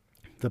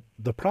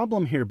 The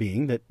problem here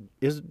being that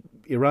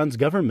Iran's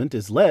government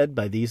is led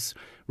by these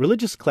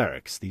religious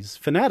clerics, these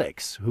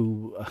fanatics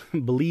who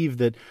believe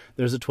that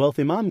there's a 12th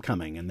Imam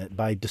coming, and that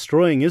by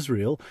destroying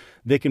Israel,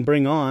 they can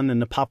bring on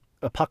an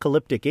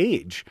apocalyptic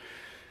age.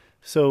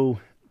 So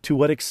to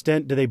what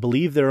extent do they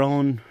believe their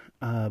own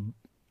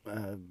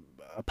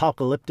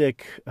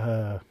apocalyptic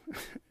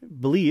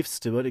beliefs?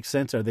 To what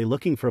extent are they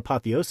looking for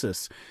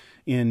apotheosis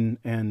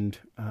and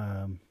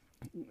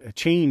a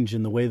change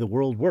in the way the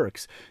world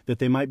works, that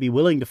they might be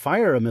willing to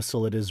fire a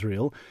missile at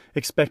Israel,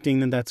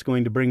 expecting that that's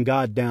going to bring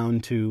God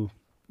down to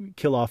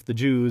kill off the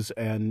Jews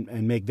and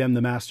make them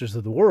the masters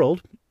of the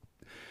world?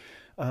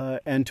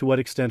 And to what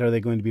extent are they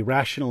going to be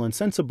rational and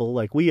sensible,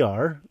 like we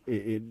are,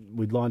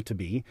 we'd want to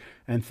be,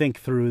 and think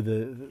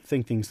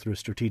things through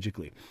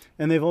strategically?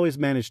 And they've always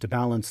managed to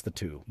balance the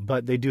two,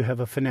 but they do have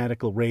a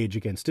fanatical rage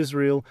against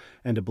Israel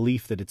and a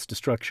belief that its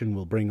destruction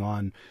will bring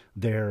on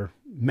their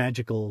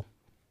magical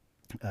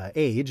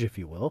age, if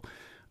you will.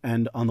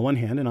 And on the one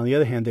hand, and on the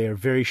other hand, they are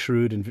very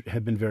shrewd and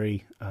have been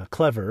very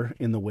clever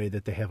in the way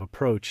that they have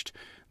approached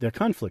their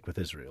conflict with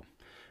Israel.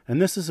 And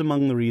this is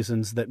among the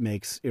reasons that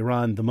makes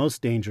Iran the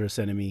most dangerous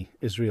enemy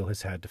Israel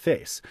has had to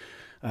face.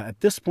 At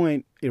this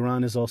point,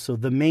 Iran is also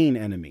the main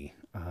enemy.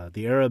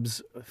 The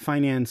Arabs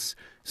finance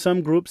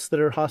some groups that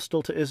are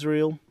hostile to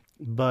Israel,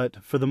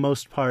 but for the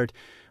most part,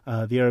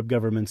 the Arab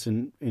governments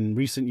in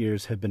recent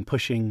years have been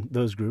pushing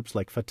those groups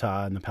like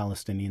Fatah and the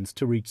Palestinians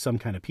to reach some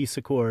kind of peace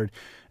accord.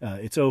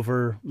 It's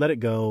over. Let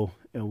it go.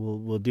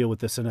 We'll deal with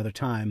this another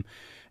time.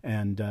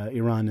 And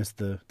Iran is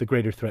the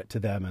greater threat to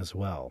them as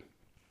well.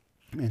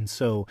 And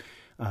so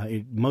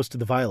most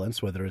of the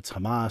violence, whether it's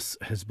Hamas,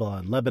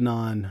 Hezbollah in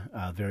Lebanon,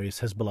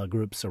 various Hezbollah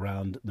groups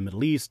around the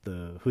Middle East,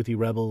 the Houthi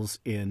rebels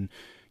in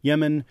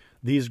Yemen,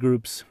 these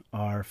groups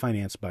are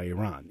financed by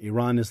Iran.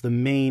 Iran is the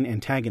main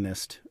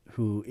antagonist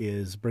who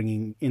is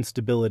bringing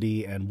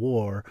instability and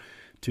war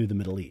to the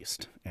Middle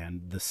East.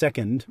 And the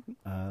second,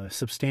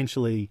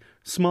 substantially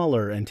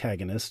smaller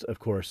antagonist, of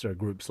course, are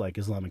groups like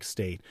Islamic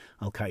State,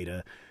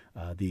 Al-Qaeda,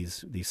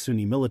 these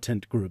Sunni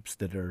militant groups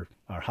that are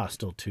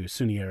hostile to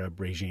Sunni Arab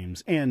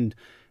regimes and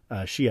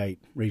Shiite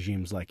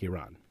regimes like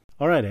Iran.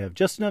 All right, I have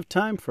just enough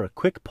time for a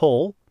quick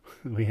poll.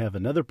 We have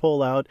another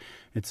poll out.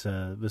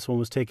 This one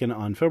was taken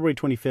on February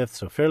 25th,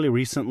 so fairly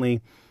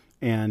recently,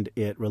 and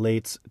it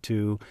relates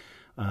to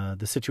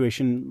the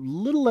situation a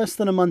little less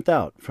than a month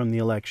out from the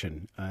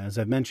election. As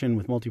I've mentioned,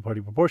 with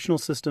multi-party proportional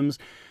systems,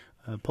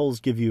 polls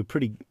give you a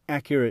pretty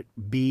accurate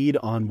bead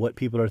on what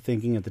people are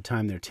thinking at the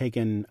time they're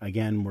taken.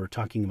 Again, we're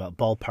talking about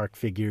ballpark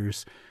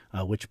figures,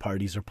 which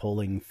parties are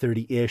polling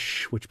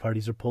 30-ish, which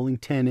parties are polling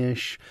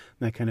 10-ish,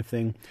 that kind of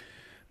thing.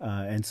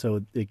 And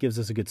so it gives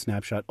us a good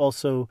snapshot.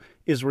 Also,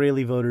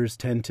 Israeli voters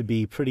tend to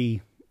be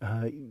pretty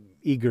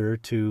eager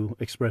to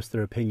express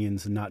their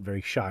opinions and not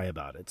very shy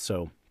about it.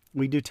 So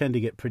we do tend to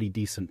get pretty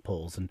decent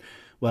polls. And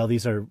while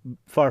these are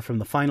far from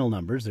the final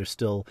numbers, there's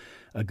still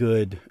a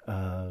good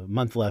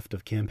month left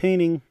of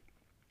campaigning.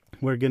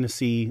 We're going to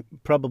see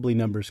probably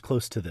numbers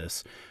close to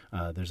this.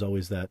 There's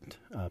always that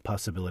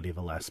possibility of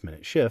a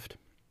last-minute shift.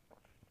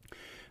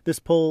 This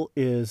poll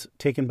is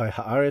taken by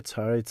Haaretz.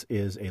 Haaretz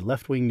is a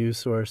left-wing news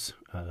source,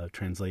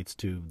 translates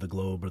to the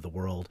globe or the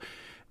world,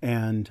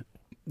 and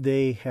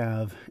they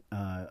have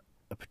a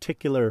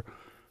particular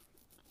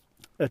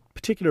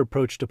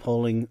approach to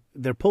polling.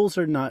 Their polls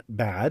are not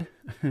bad,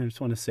 I just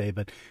want to say,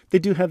 but they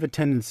do have a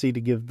tendency to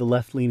give the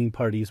left-leaning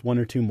parties one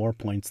or two more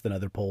points than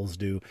other polls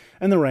do,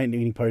 and the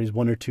right-leaning parties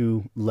one or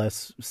two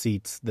less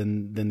seats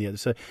than the other.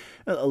 So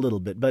a little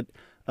bit, but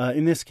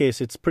in this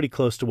case, it's pretty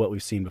close to what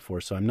we've seen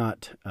before, so I'm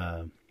not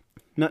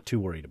too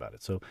worried about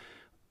it. So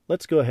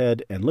let's go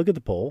ahead and look at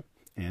the poll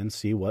and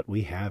see what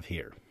we have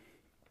here.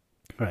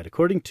 All right,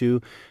 according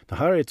to the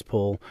Haaretz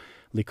poll,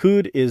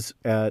 Likud is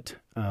at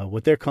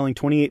what they're calling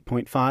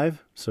 28.5,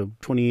 so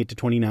 28 to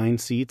 29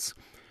 seats.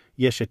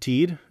 Yesh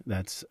Atid,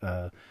 that's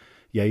Yair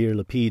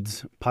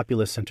Lapid's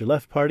populist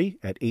center-left party,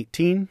 at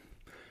 18.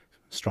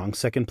 Strong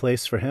second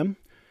place for him.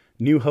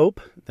 New Hope,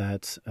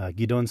 that's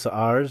Gidon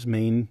Sa'ar's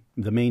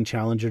the main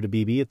challenger to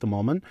Bibi at the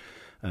moment.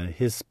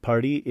 His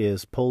party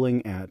is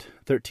polling at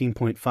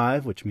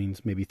 13.5, which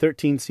means maybe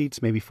 13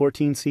 seats, maybe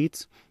 14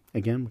 seats.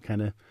 Again,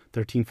 kind of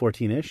 13,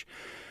 14-ish.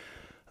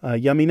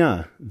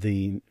 Yamina,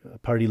 the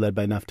party led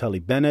by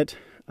Naftali Bennett,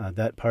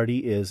 that party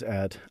is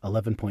at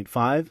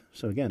 11.5.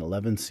 So again,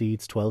 11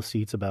 seats, 12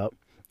 seats about.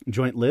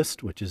 Joint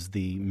List, which is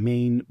the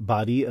main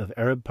body of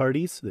Arab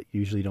parties that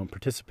usually don't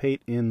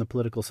participate in the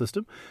political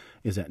system,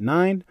 is at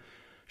 9.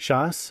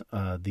 Shas,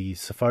 the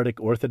Sephardic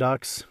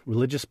Orthodox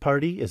religious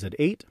party, is at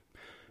 8.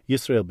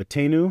 Yisrael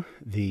Beitenu,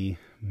 the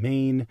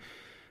main,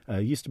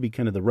 used to be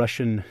kind of the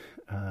Russian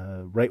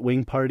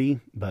right-wing party,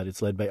 but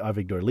it's led by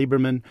Avigdor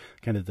Lieberman,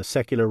 kind of the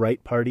secular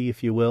right party,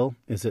 if you will,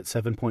 is at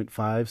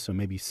 7.5, so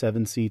maybe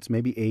 7 seats,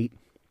 maybe 8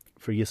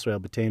 for Yisrael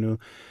Beitenu.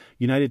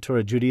 United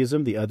Torah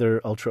Judaism, the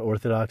other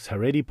ultra-Orthodox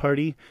Haredi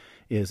party,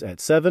 is at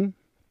 7.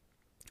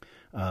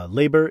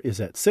 Labor is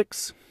at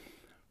 6.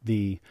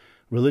 The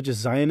Religious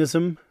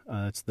Zionism,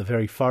 it's the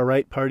very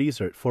far-right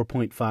parties, are at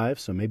 4.5,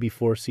 so maybe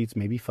 4 seats,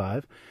 maybe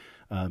 5.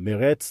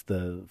 Meretz,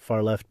 the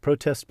far-left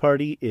protest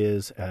party,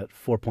 is at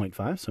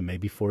 4.5, so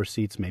maybe 4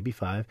 seats, maybe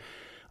 5.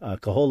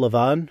 Kahol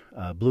Lavan,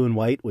 blue and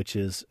white, which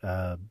is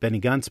Benny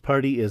Gantz's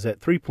party, is at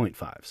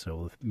 3.5,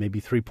 so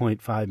maybe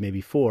 3.5,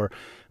 maybe 4,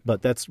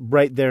 but that's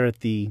right there at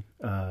the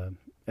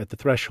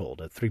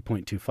threshold at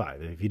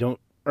 3.25. If you don't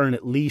earn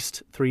at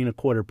least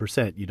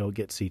 3.25%, you don't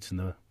get seats in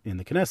the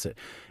Knesset.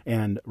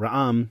 And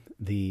Ra'am,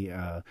 the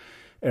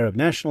Arab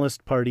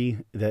Nationalist Party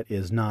that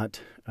is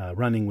not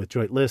running with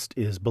Joint List,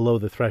 is below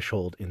the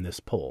threshold in this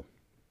poll.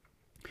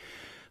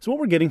 So what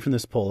we're getting from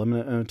this poll, I'm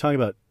going to talk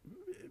about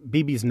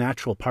Bibi's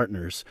natural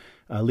partners,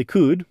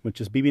 Likud,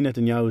 which is Bibi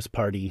Netanyahu's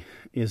party,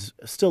 is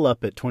still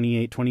up at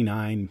 28,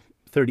 29,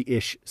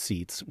 30-ish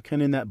seats,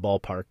 kind of in that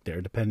ballpark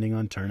there, depending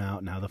on turnout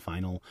and how the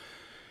final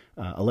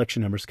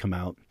election numbers come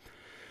out.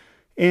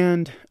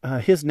 And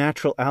his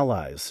natural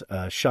allies,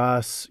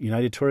 Shas,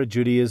 United Torah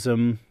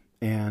Judaism,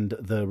 and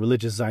the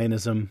religious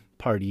Zionism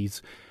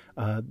parties,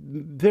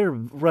 they're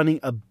running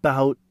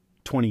about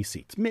 20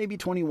 seats, maybe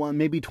 21,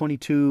 maybe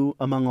 22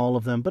 among all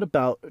of them, but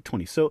about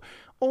 20. So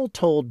all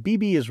told,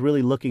 Bibi is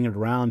really looking at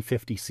around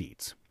 50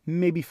 seats,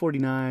 maybe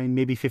 49,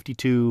 maybe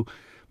 52,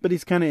 but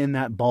he's kind of in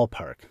that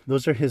ballpark.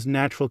 Those are his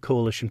natural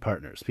coalition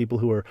partners, people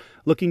who are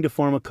looking to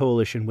form a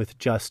coalition with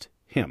just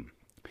him.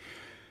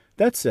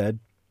 That said,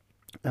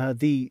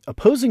 the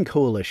opposing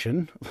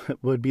coalition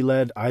would be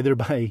led either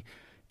by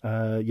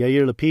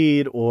Yair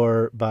Lapid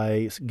or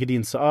by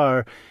Gideon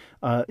Sa'ar,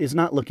 is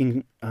not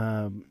looking,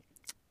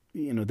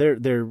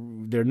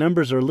 their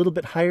numbers are a little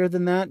bit higher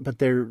than that, but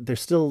they're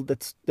still,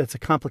 that's a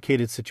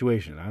complicated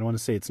situation. I don't want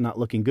to say it's not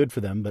looking good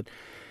for them, but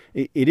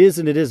it is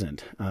and it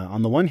isn't.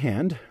 On the one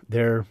hand,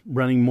 they're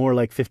running more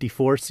like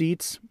 54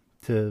 seats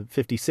to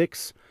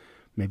 56,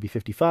 maybe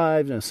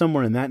 55,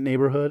 somewhere in that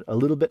neighborhood, a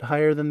little bit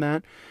higher than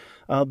that.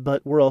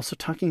 But we're also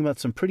talking about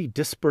some pretty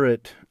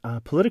disparate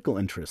political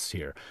interests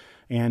here.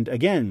 And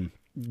again,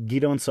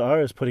 Gideon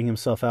Sa'ar is putting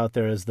himself out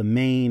there as the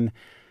main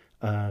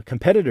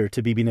competitor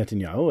to Bibi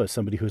Netanyahu, as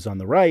somebody who's on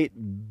the right,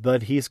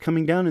 but he's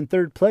coming down in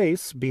third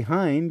place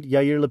behind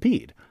Yair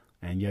Lapid.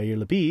 And Yair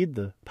Lapid,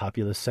 the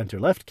populist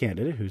center-left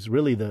candidate, who's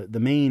really the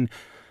main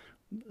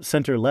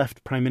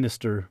center-left prime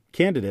minister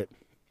candidate,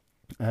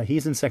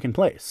 he's in second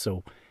place.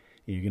 So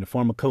you're going to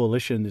form a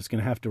coalition that's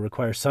going to have to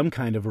require some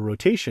kind of a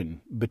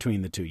rotation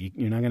between the two.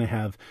 You're not going to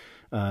have,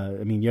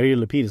 Yair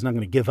Lapid is not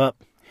going to give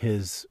up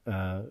his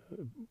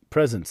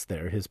presence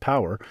there, his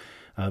power,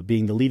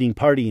 being the leading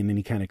party in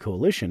any kind of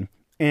coalition.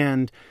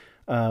 And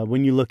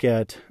when you look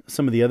at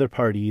some of the other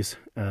parties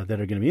that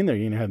are going to be in there,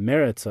 you're going to have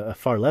Meretz, a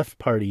far-left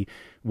party,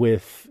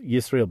 with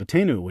Yisrael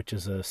Beitenu, which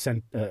is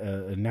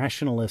a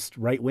nationalist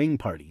right-wing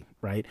party,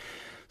 right?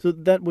 So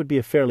that would be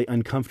a fairly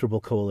uncomfortable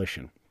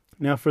coalition.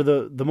 Now, for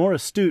the more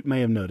astute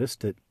may have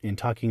noticed that in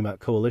talking about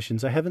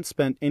coalitions, I haven't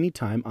spent any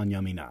time on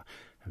Yamina.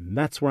 And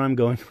that's where I'm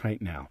going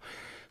right now.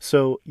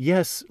 So,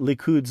 yes,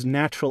 Likud's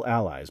natural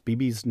allies,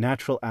 Bibi's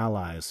natural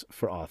allies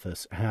for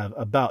office, have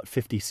about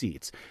 50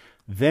 seats.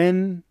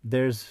 Then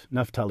there's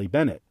Naftali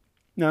Bennett.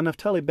 Now,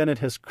 Naftali Bennett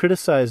has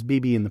criticized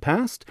Bibi in the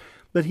past,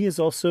 but he has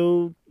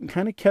also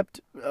kind of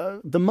kept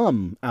the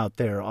mum out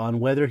there on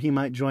whether he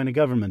might join a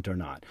government or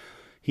not.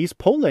 He's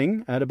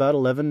polling at about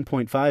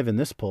 11.5 in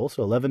this poll,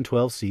 so 11,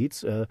 12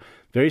 seats,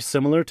 very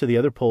similar to the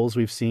other polls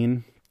we've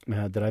seen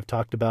that I've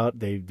talked about.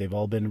 They've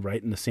all been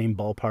right in the same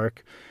ballpark,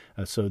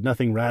 so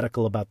nothing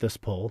radical about this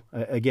poll.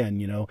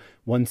 Again,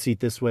 one seat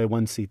this way,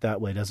 one seat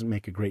that way doesn't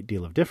make a great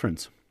deal of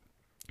difference.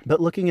 But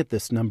looking at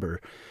this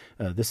number,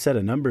 this set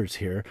of numbers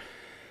here,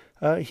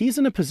 he's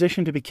in a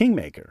position to be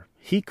kingmaker.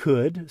 He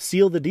could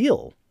seal the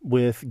deal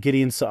with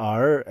Gideon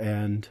Sa'ar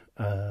and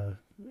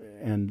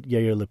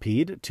Yair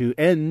Lapid to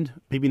end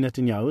Bibi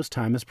Netanyahu's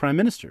time as prime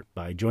minister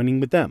by joining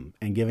with them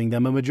and giving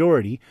them a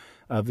majority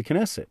of the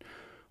Knesset.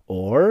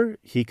 Or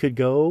he could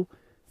go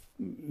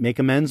make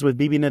amends with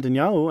Bibi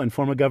Netanyahu and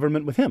form a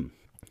government with him,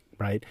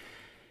 right?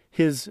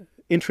 His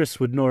interests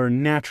would more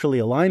naturally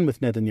align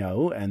with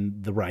Netanyahu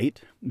and the right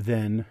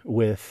than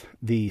with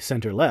the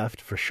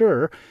center-left, for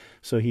sure.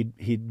 So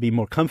he'd be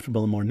more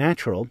comfortable and more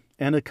natural,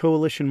 and a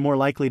coalition more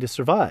likely to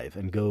survive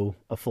and go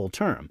a full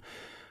term.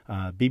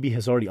 Bibi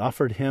has already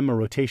offered him a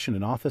rotation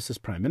in office as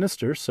prime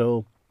minister,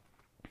 so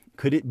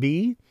could it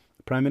be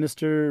Prime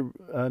Minister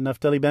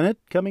Naftali Bennett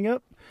coming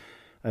up?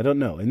 I don't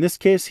know. In this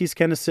case, he's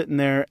kind of sitting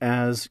there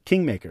as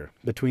kingmaker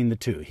between the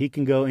two. He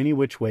can go any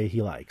which way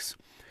he likes.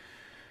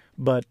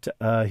 But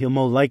he'll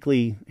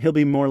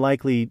be more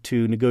likely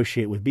to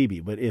negotiate with Bibi.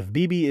 But if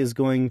Bibi is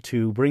going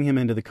to bring him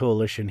into the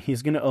coalition,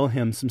 he's going to owe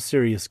him some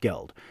serious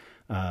geld,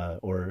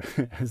 or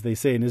as they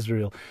say in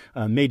Israel,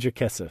 major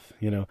kesef.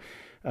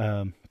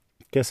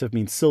 Kesef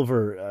means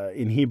silver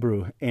in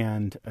Hebrew,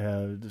 and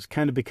it's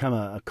kind of become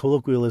a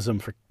colloquialism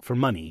for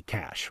money,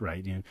 cash,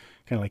 right? Kind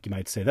of like you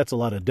might say, that's a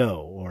lot of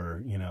dough,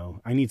 or,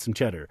 I need some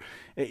cheddar.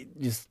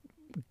 Just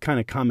kind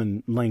of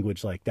common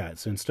language like that.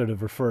 So instead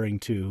of referring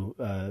to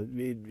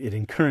it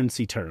in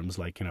currency terms,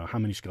 like, how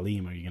many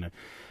shkalim are you going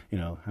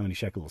to, how many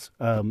shekels?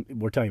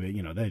 We're talking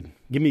about,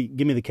 give me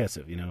the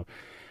kesef,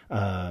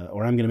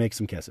 or I'm going to make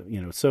some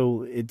kesef,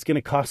 So it's going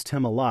to cost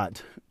him a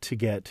lot to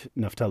get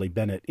Naftali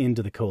Bennett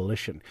into the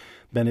coalition.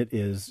 Bennett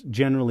is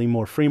generally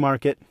more free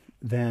market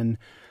than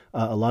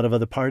a lot of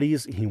other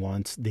parties. He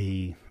wants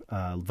the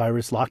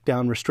virus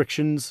lockdown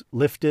restrictions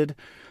lifted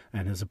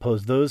and has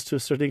opposed those to a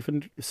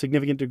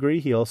significant degree.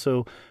 He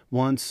also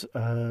wants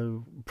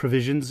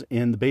provisions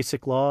in the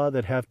basic law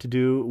that have to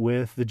do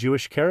with the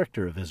Jewish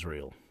character of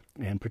Israel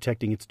and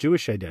protecting its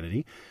Jewish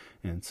identity.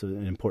 And so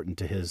important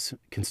to his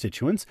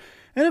constituents.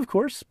 And of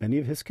course, many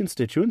of his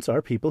constituents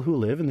are people who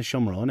live in the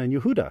Shomron and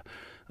Yehuda,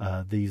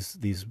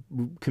 these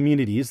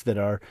communities that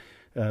are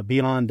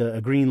beyond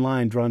a green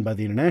line drawn by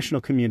the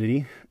international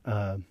community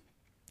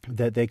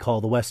that they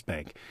call the West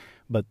Bank.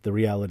 But the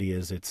reality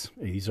is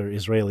these are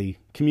Israeli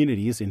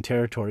communities in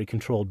territory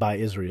controlled by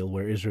Israel,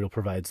 where Israel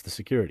provides the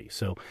security.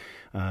 So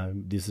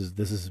this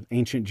is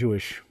ancient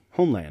Jewish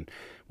homeland.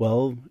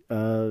 Well,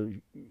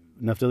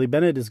 Naftali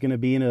Bennett is going to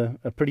be in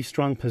a pretty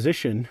strong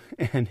position,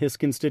 and his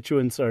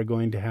constituents are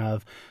going to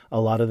have a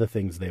lot of the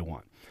things they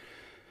want.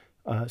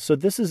 So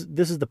this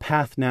is the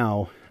path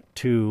now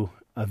to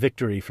a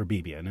victory for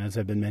Bibi. And as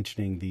I've been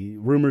mentioning, the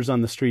rumors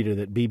on the street are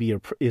that Bibi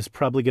is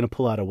probably going to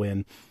pull out a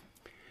win.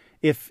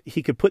 If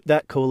he could put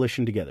that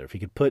coalition together, if he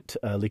could put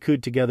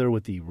Likud together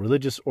with the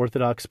religious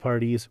Orthodox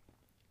parties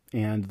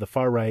and the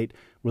far-right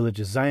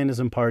religious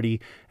Zionism party,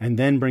 and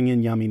then bring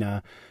in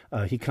Yamina,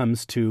 he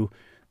comes to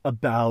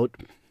about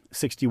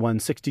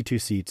 61, 62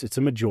 seats. It's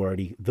a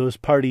majority. Those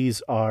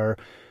parties are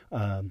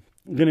going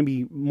to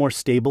be more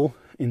stable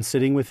in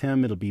sitting with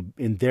him. It'll be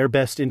in their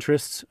best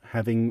interests,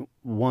 having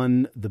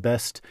won the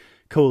best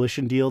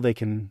coalition deal they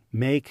can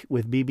make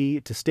with Bibi,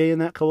 to stay in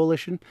that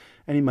coalition,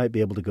 and he might be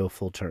able to go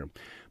full term.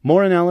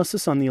 More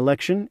analysis on the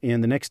election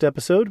in the next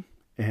episode,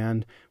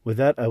 and with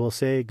that I will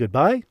say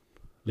goodbye.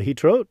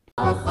 להתראות.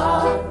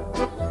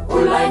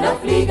 אולי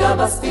נפליגה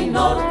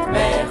בספינות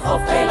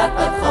מחוף אילת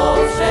עד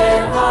חוף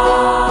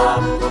שהר,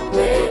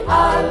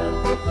 ועל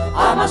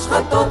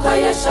המשחטות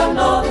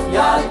הישנות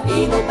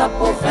יטעינו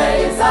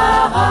תפוחי זר.